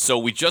 So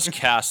we just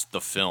cast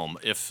the film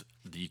if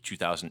the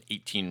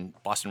 2018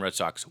 Boston Red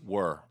Sox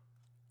were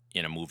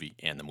in a movie,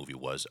 and the movie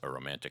was a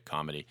romantic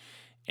comedy.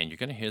 And you're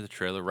going to hear the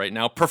trailer right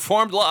now,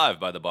 performed live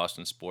by the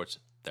Boston Sports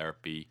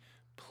Therapy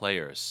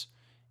players.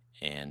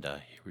 And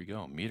here we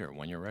go. Meter,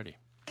 when you're ready.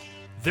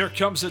 There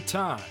comes a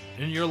time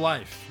in your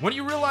life when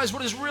you realize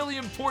what is really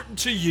important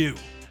to you.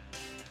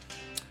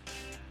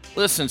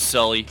 Listen,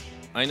 Sully,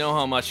 I know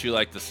how much you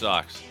like the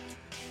Sox.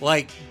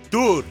 Like,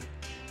 dude,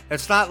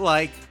 it's not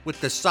like with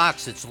the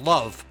Sox, it's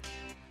love.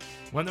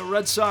 When the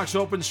Red Sox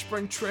opened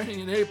spring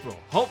training in April,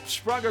 hope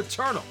sprung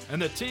eternal,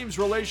 and the team's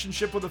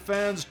relationship with the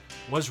fans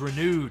was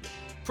renewed.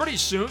 Pretty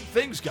soon,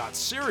 things got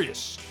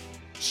serious.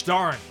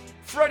 Starring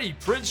Freddie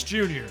Prinze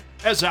Jr.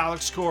 as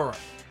Alex Cora.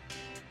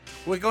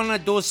 We're gonna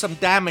do some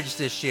damage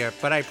this year,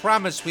 but I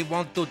promise we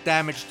won't do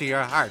damage to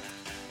your heart.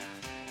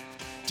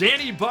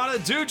 Danny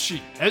Bonaducci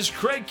as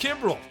Craig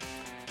Kimbrell.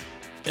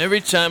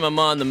 Every time I'm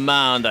on the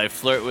mound, I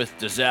flirt with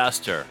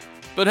disaster.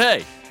 But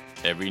hey,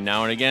 every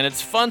now and again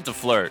it's fun to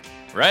flirt,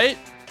 right?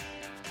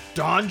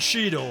 Don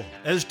Cheadle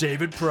as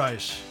David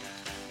Price.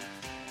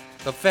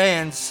 The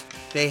fans,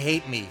 they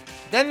hate me.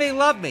 Then they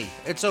love me.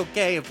 It's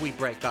okay if we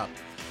break up.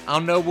 I'll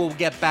know we'll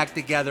get back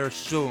together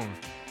soon.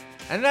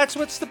 And that's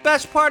what's the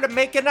best part of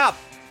making up.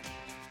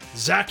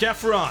 Zac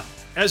Efron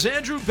as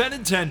Andrew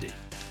Benintendi.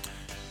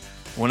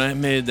 When I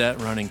made that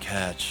running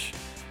catch,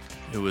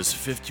 it was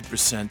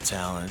 50%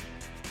 talent,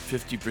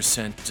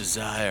 50%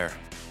 desire,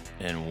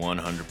 and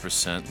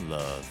 100%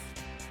 love.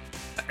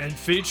 And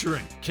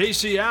featuring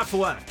Casey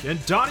Affleck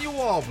and Donnie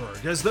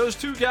Wahlberg as those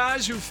two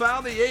guys who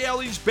found the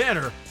AL East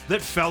banner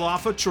that fell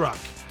off a truck.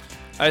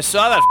 I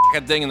saw that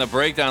f***ing thing in the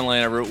breakdown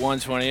lane of Route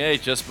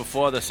 128 just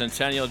before the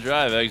Centennial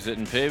Drive exit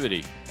in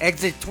Peabody.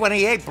 Exit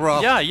 28,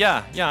 bro.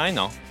 Yeah, I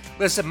know.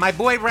 Listen, my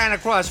boy ran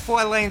across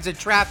 4 lanes of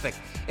traffic.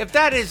 If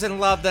that isn't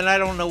love, then I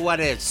don't know what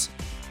is.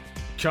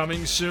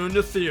 Coming soon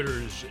to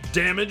theaters,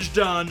 Damage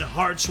Done,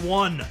 Hearts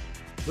Won.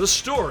 The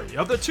story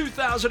of the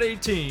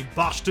 2018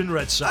 Boston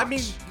Red Sox. I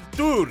mean,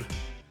 dude,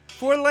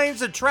 4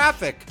 lanes of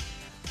traffic.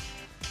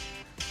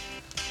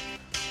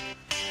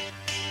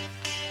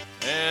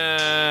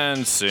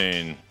 And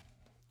scene.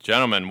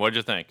 Gentlemen, what'd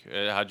you think?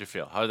 How'd you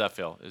feel? How did that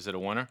feel? Is it a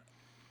winner?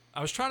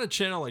 I was trying to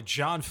channel like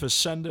John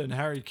Facenda and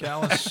Harry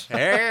Callis.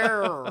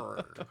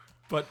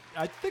 But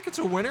I think it's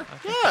a winner.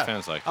 Yeah.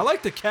 Fans like I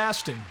like the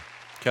casting.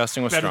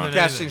 Casting was better strong. than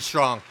Casting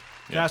strong.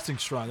 Casting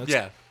strong. That's,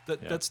 Yeah.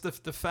 That's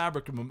the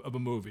fabric of a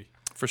movie.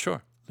 For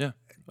sure. Yeah.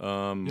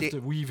 You have to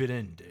weave it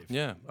in, Dave.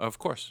 Yeah, of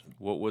course.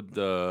 What would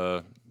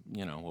the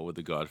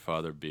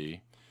Godfather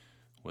be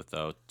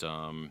without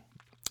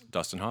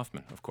Dustin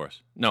Hoffman? Of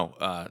course. No,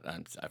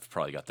 I've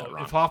probably got that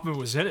wrong. If Hoffman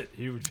was in it,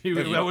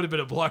 that would have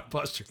been a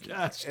blockbuster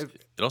cast.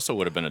 It also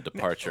would have been a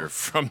departure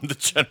from the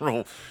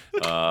general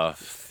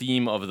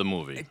theme of the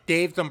movie.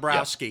 Dave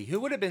Dombrowski. Yeah.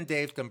 Who would have been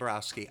Dave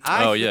Dombrowski?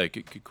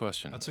 Good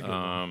question. That's a good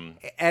one.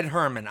 Ed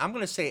Herman. I'm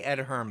going to say Ed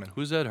Herman.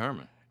 Who's Ed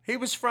Herman? He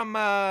was from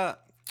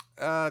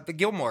the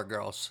Gilmore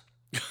Girls.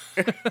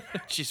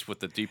 Jeez, with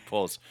the deep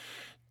pulls.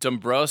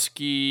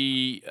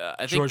 Dombrowski,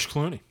 I think George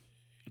Clooney.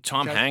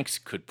 Tom Hanks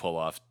could pull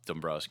off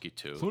Dombrowski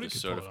too. Clooney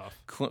could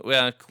pull it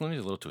off. Clooney's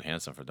a little too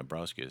handsome for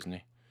Dombrowski, isn't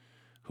he?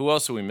 Who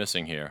else are we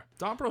missing here?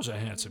 Dombrow's a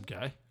handsome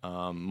guy.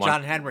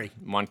 John Henry.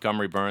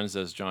 Montgomery Burns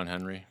as John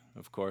Henry,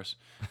 of course.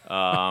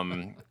 How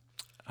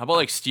about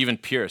like Stephen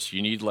Pierce?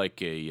 You need like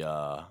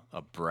a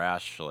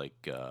brash, like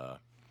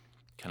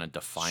kind of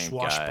defiant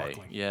guy.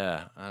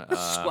 Yeah.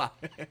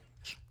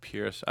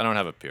 Pierce. I don't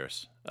have a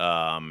Pierce.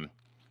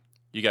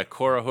 You got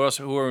Cora. Who else?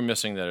 Who are we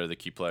missing that are the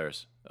key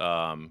players?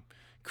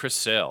 Chris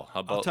Sale. How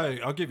about? I'll tell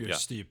you. I'll give you a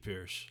Steve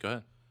Pierce. Go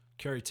ahead.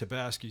 Kerry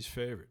Tabasky's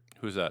favorite.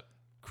 Who's that?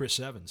 Chris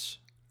Evans.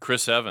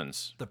 Chris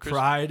Evans. The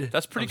pride.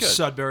 That's pretty good.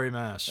 Sudbury,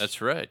 Mass. That's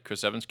right.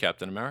 Chris Evans,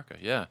 Captain America.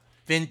 Yeah.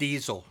 Vin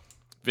Diesel.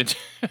 Is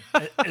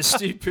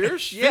Steve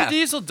Pierce? Yeah. Vin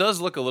Diesel does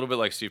look a little bit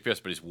like Steve Pierce,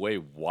 but he's way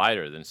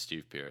wider than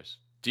Steve Pierce.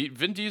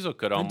 Vin Diesel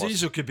could almost. Vin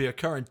Diesel could be a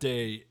current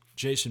day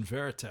Jason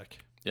Veritek.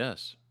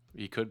 Yes,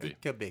 he could be.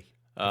 Could be.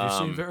 Have you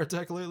seen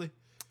Veritek lately?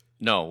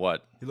 No.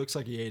 What? He looks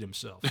like he ate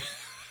himself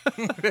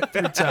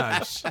 3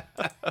 times.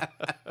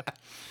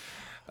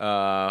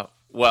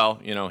 Well,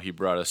 he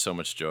brought us so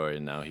much joy,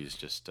 and now he's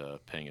just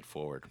paying it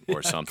forward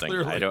or something.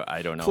 Clearly.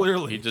 I don't know.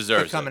 Clearly. He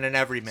deserves it. Becoming an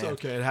everyman. It's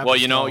okay. It happens Well,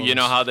 to all of you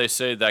know us. how they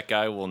say that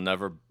guy will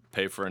never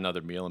pay for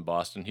another meal in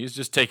Boston. He's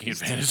just taking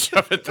advantage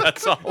of it.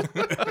 That's all.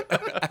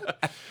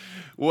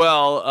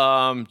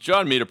 Well,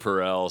 John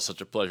Meter-Perel,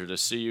 such a pleasure to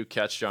see you.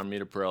 Catch John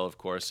Meter-Perel, of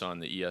course, on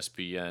the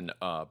ESPN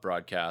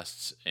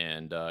broadcasts.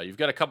 And you've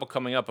got a couple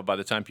coming up, but by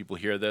the time people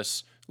hear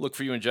this, look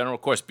for you in general.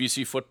 Of course,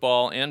 BC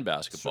football and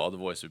basketball, the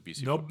voice of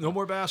BC football. No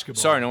more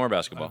basketball. Sorry, no more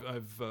basketball.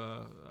 I've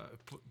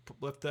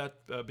left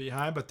that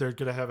behind, but they're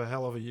going to have a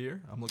hell of a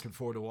year. I'm looking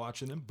forward to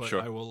watching them. But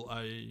Sure. I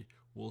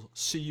will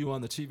see you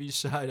on the TV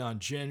side on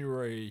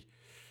January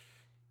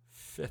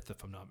 5th,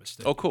 if I'm not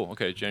mistaken. Oh, cool.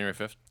 Okay, January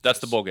 5th. That's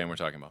the bowl game we're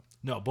talking about.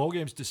 No, bowl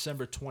game's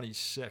December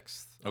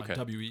 26th Okay.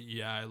 on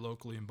WEEI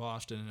locally in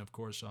Boston, and of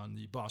course on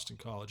the Boston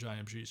College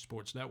IMG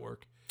Sports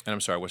Network. And I'm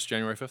sorry, what's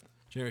January 5th?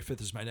 January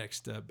 5th is my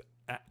next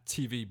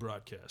TV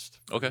broadcast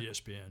for Okay.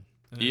 ESPN.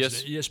 And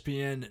it's an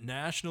ESPN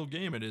national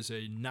game. It is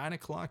a 9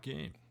 o'clock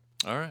game.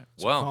 All right.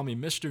 So call me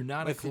Mr.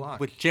 9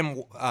 o'clock. With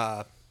Jim.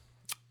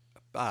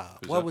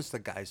 What was the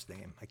guy's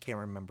name? I can't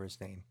remember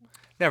his name.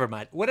 Never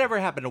mind. Whatever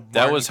happened to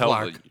Martin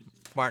Clark?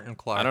 Martin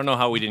Clark. I don't know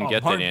how we didn't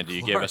get that, Martin Andy.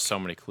 You Clark. gave us so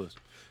many clues.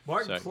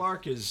 Martin Sorry.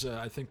 Clark is,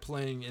 I think,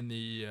 playing in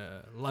the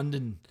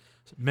London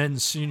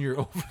Men's Senior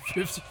Over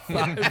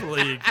 55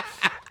 League.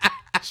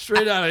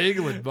 Straight out of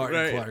England,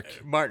 Martin Clark.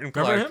 Martin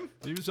Clark. Remember him?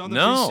 He was on the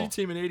No. BC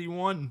team in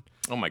 81.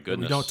 Oh, my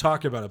goodness. We don't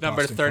talk about it.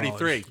 Number Boston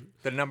 33. College.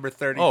 The number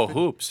 33. Oh,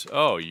 hoops.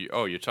 Oh,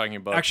 you're talking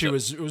about... Actually,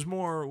 it was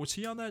more... Was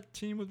he on that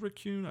team with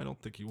Rick Kuhn? I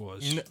don't think he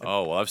was.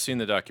 Oh, well, I've seen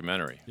the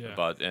documentary.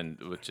 Yeah.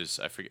 Which is,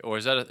 I forget... Or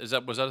was that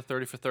a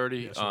 30 for 30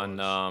 Yes, it on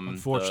was.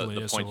 Unfortunately,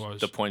 the yes, point, it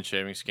was. the point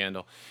shaving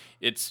scandal?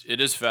 It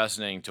is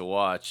fascinating to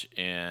watch,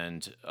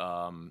 and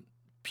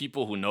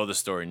people who know the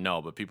story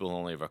know, but people who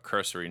only have a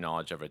cursory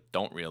knowledge of it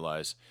don't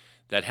realize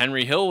that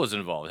Henry Hill was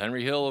involved.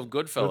 Henry Hill of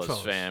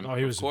Goodfellas fame. Oh,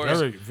 he was of course,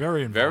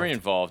 very involved. very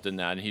involved in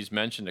that, and he's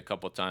mentioned a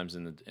couple of times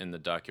in the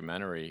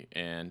documentary.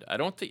 And I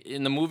don't think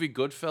in the movie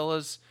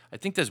Goodfellas, I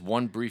think there's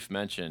one brief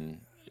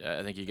mention.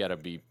 I think you got to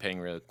be paying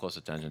really close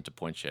attention to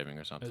point shaving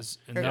or something.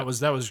 And that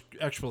was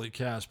actually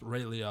cast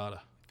Ray Liotta.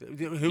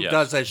 Who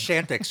does a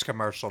Shantix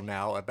commercial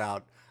now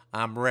about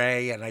I'm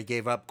Ray and I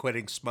gave up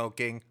quitting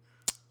smoking.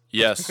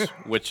 Yes,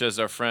 which as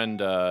our friend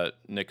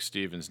Nick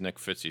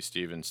Fitzy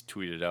Stevens,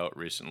 tweeted out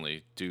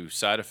recently, do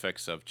side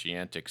effects of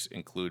Giantix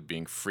include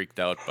being freaked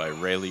out by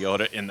Ray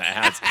Liotta in the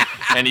ads?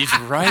 And he's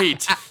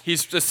right.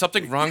 There's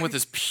something wrong with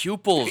his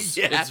pupils.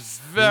 Yes. It's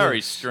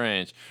very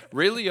strange.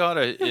 Ray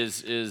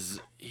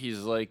Liotta he's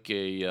like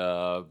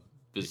a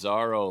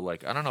bizarro,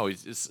 like, I don't know,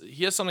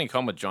 he has something in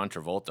common with John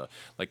Travolta,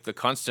 like the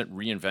constant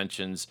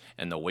reinventions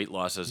and the weight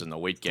losses and the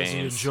weight gains. Doesn't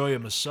enjoy a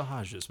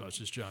massage as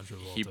much as John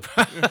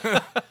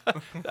Travolta.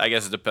 I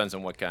guess it depends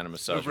on what kind of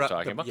massage we're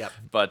talking about. Yep.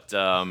 But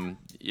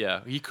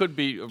yeah, he could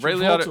be. Ray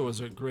Travolta Liotta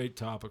was a great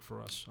topic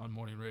for us on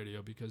morning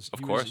radio because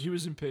course. he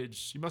was in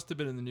page. He must have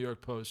been in the New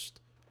York Post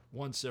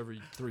once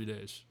every 3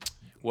 days.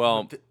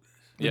 Well,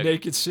 the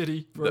Naked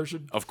City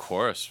version. Of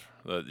course.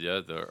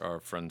 Our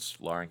friends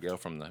Lauren Gale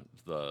from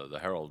the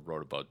Herald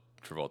wrote about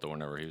Travolta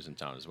whenever he was in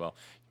town as well.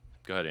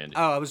 Go ahead, Andy.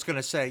 Oh, I was going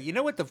to say, you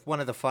know what? One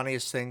of the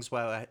funniest things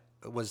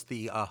was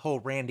the whole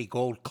Randy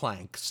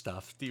Goldclank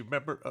stuff. Do you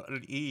remember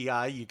at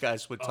EEI? You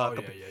guys would talk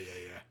about.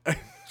 Yeah.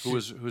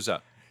 Who's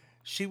that?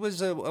 She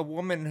was a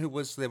woman who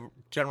was the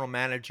general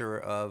manager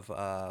of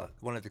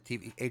one of the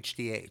TV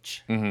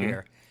HDH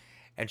here,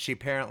 and she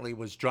apparently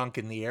was drunk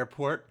in the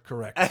airport.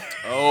 Correct.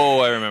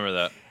 Oh, I remember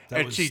that.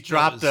 She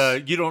dropped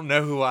 "You don't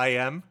know who I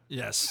am."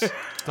 Yes.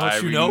 I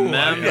remember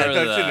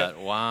that.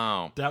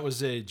 Wow. That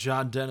was a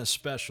John Dennis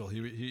special.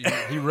 He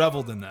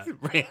reveled in that.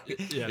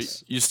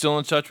 Yes. You still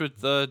in touch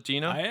with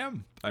Dino? I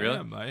am. Really?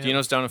 I am.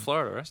 Dino's down in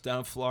Florida, right? He's down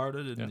in Florida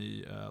in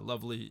the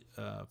lovely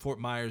Fort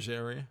Myers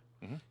area,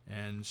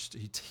 and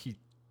he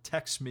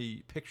texts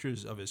me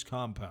pictures of his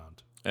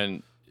compound,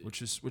 and which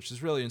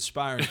is really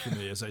inspiring for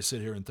me as I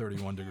sit here in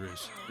 31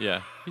 degrees.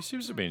 Yeah, he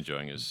seems to be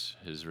enjoying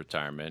his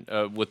retirement,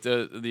 with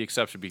the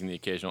exception being the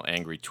occasional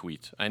angry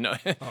tweet. I know,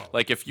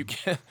 like if you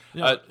can,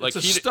 it's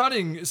a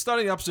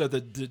stunning episode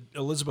that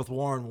Elizabeth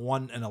Warren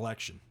won an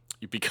election.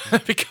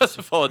 Because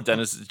of all of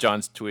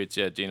John's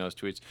tweets, Dino's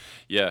tweets.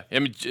 Yeah, I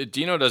mean,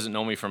 Dino doesn't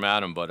know me from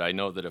Adam, but I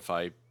know that if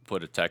I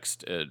put a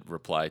text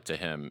reply to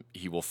him,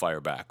 he will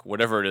fire back,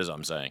 whatever it is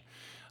I'm saying.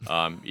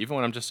 Even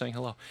when I'm just saying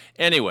hello.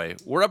 Anyway,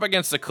 we're up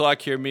against the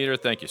clock here, Meter.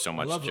 Thank you so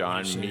much,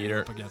 John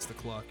Meter. Up against the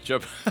clock.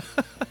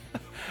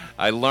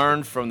 I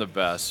learned from the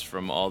best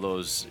from all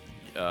those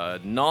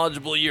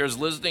knowledgeable years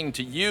listening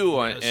to you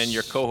and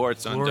your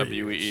cohorts on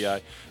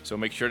WEEI. So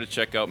make sure to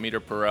check out Meter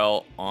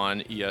Perel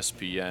on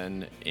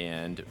ESPN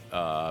and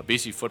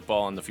BC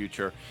Football in the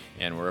future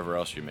and wherever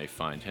else you may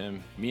find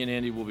him. Me and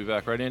Andy will be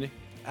back, right, Andy?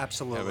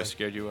 Absolutely. Have I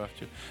scared you off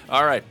too?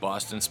 All right,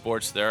 Boston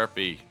Sports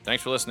Therapy.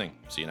 Thanks for listening.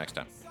 See you next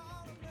time.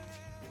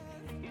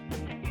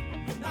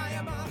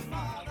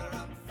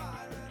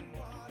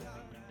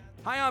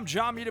 Hi, I'm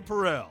John Mita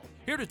Perel,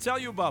 here to tell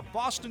you about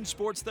Boston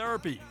Sports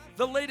Therapy,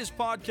 the latest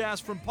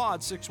podcast from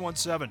Pod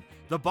 617,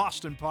 the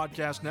Boston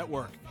Podcast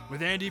Network,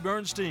 with Andy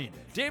Bernstein,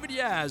 David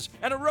Yaz,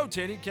 and a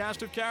rotating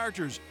cast of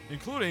characters,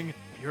 including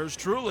yours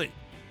truly.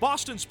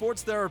 Boston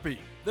Sports Therapy,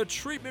 the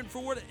treatment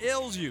for what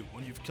ails you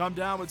when you've come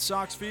down with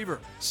Sox fever,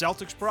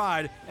 Celtics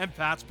pride, and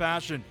Pat's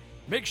passion.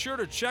 Make sure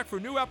to check for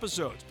new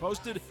episodes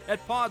posted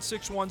at Pod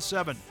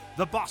 617,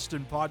 the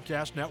Boston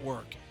Podcast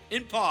Network.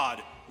 In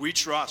Pod, we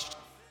trust.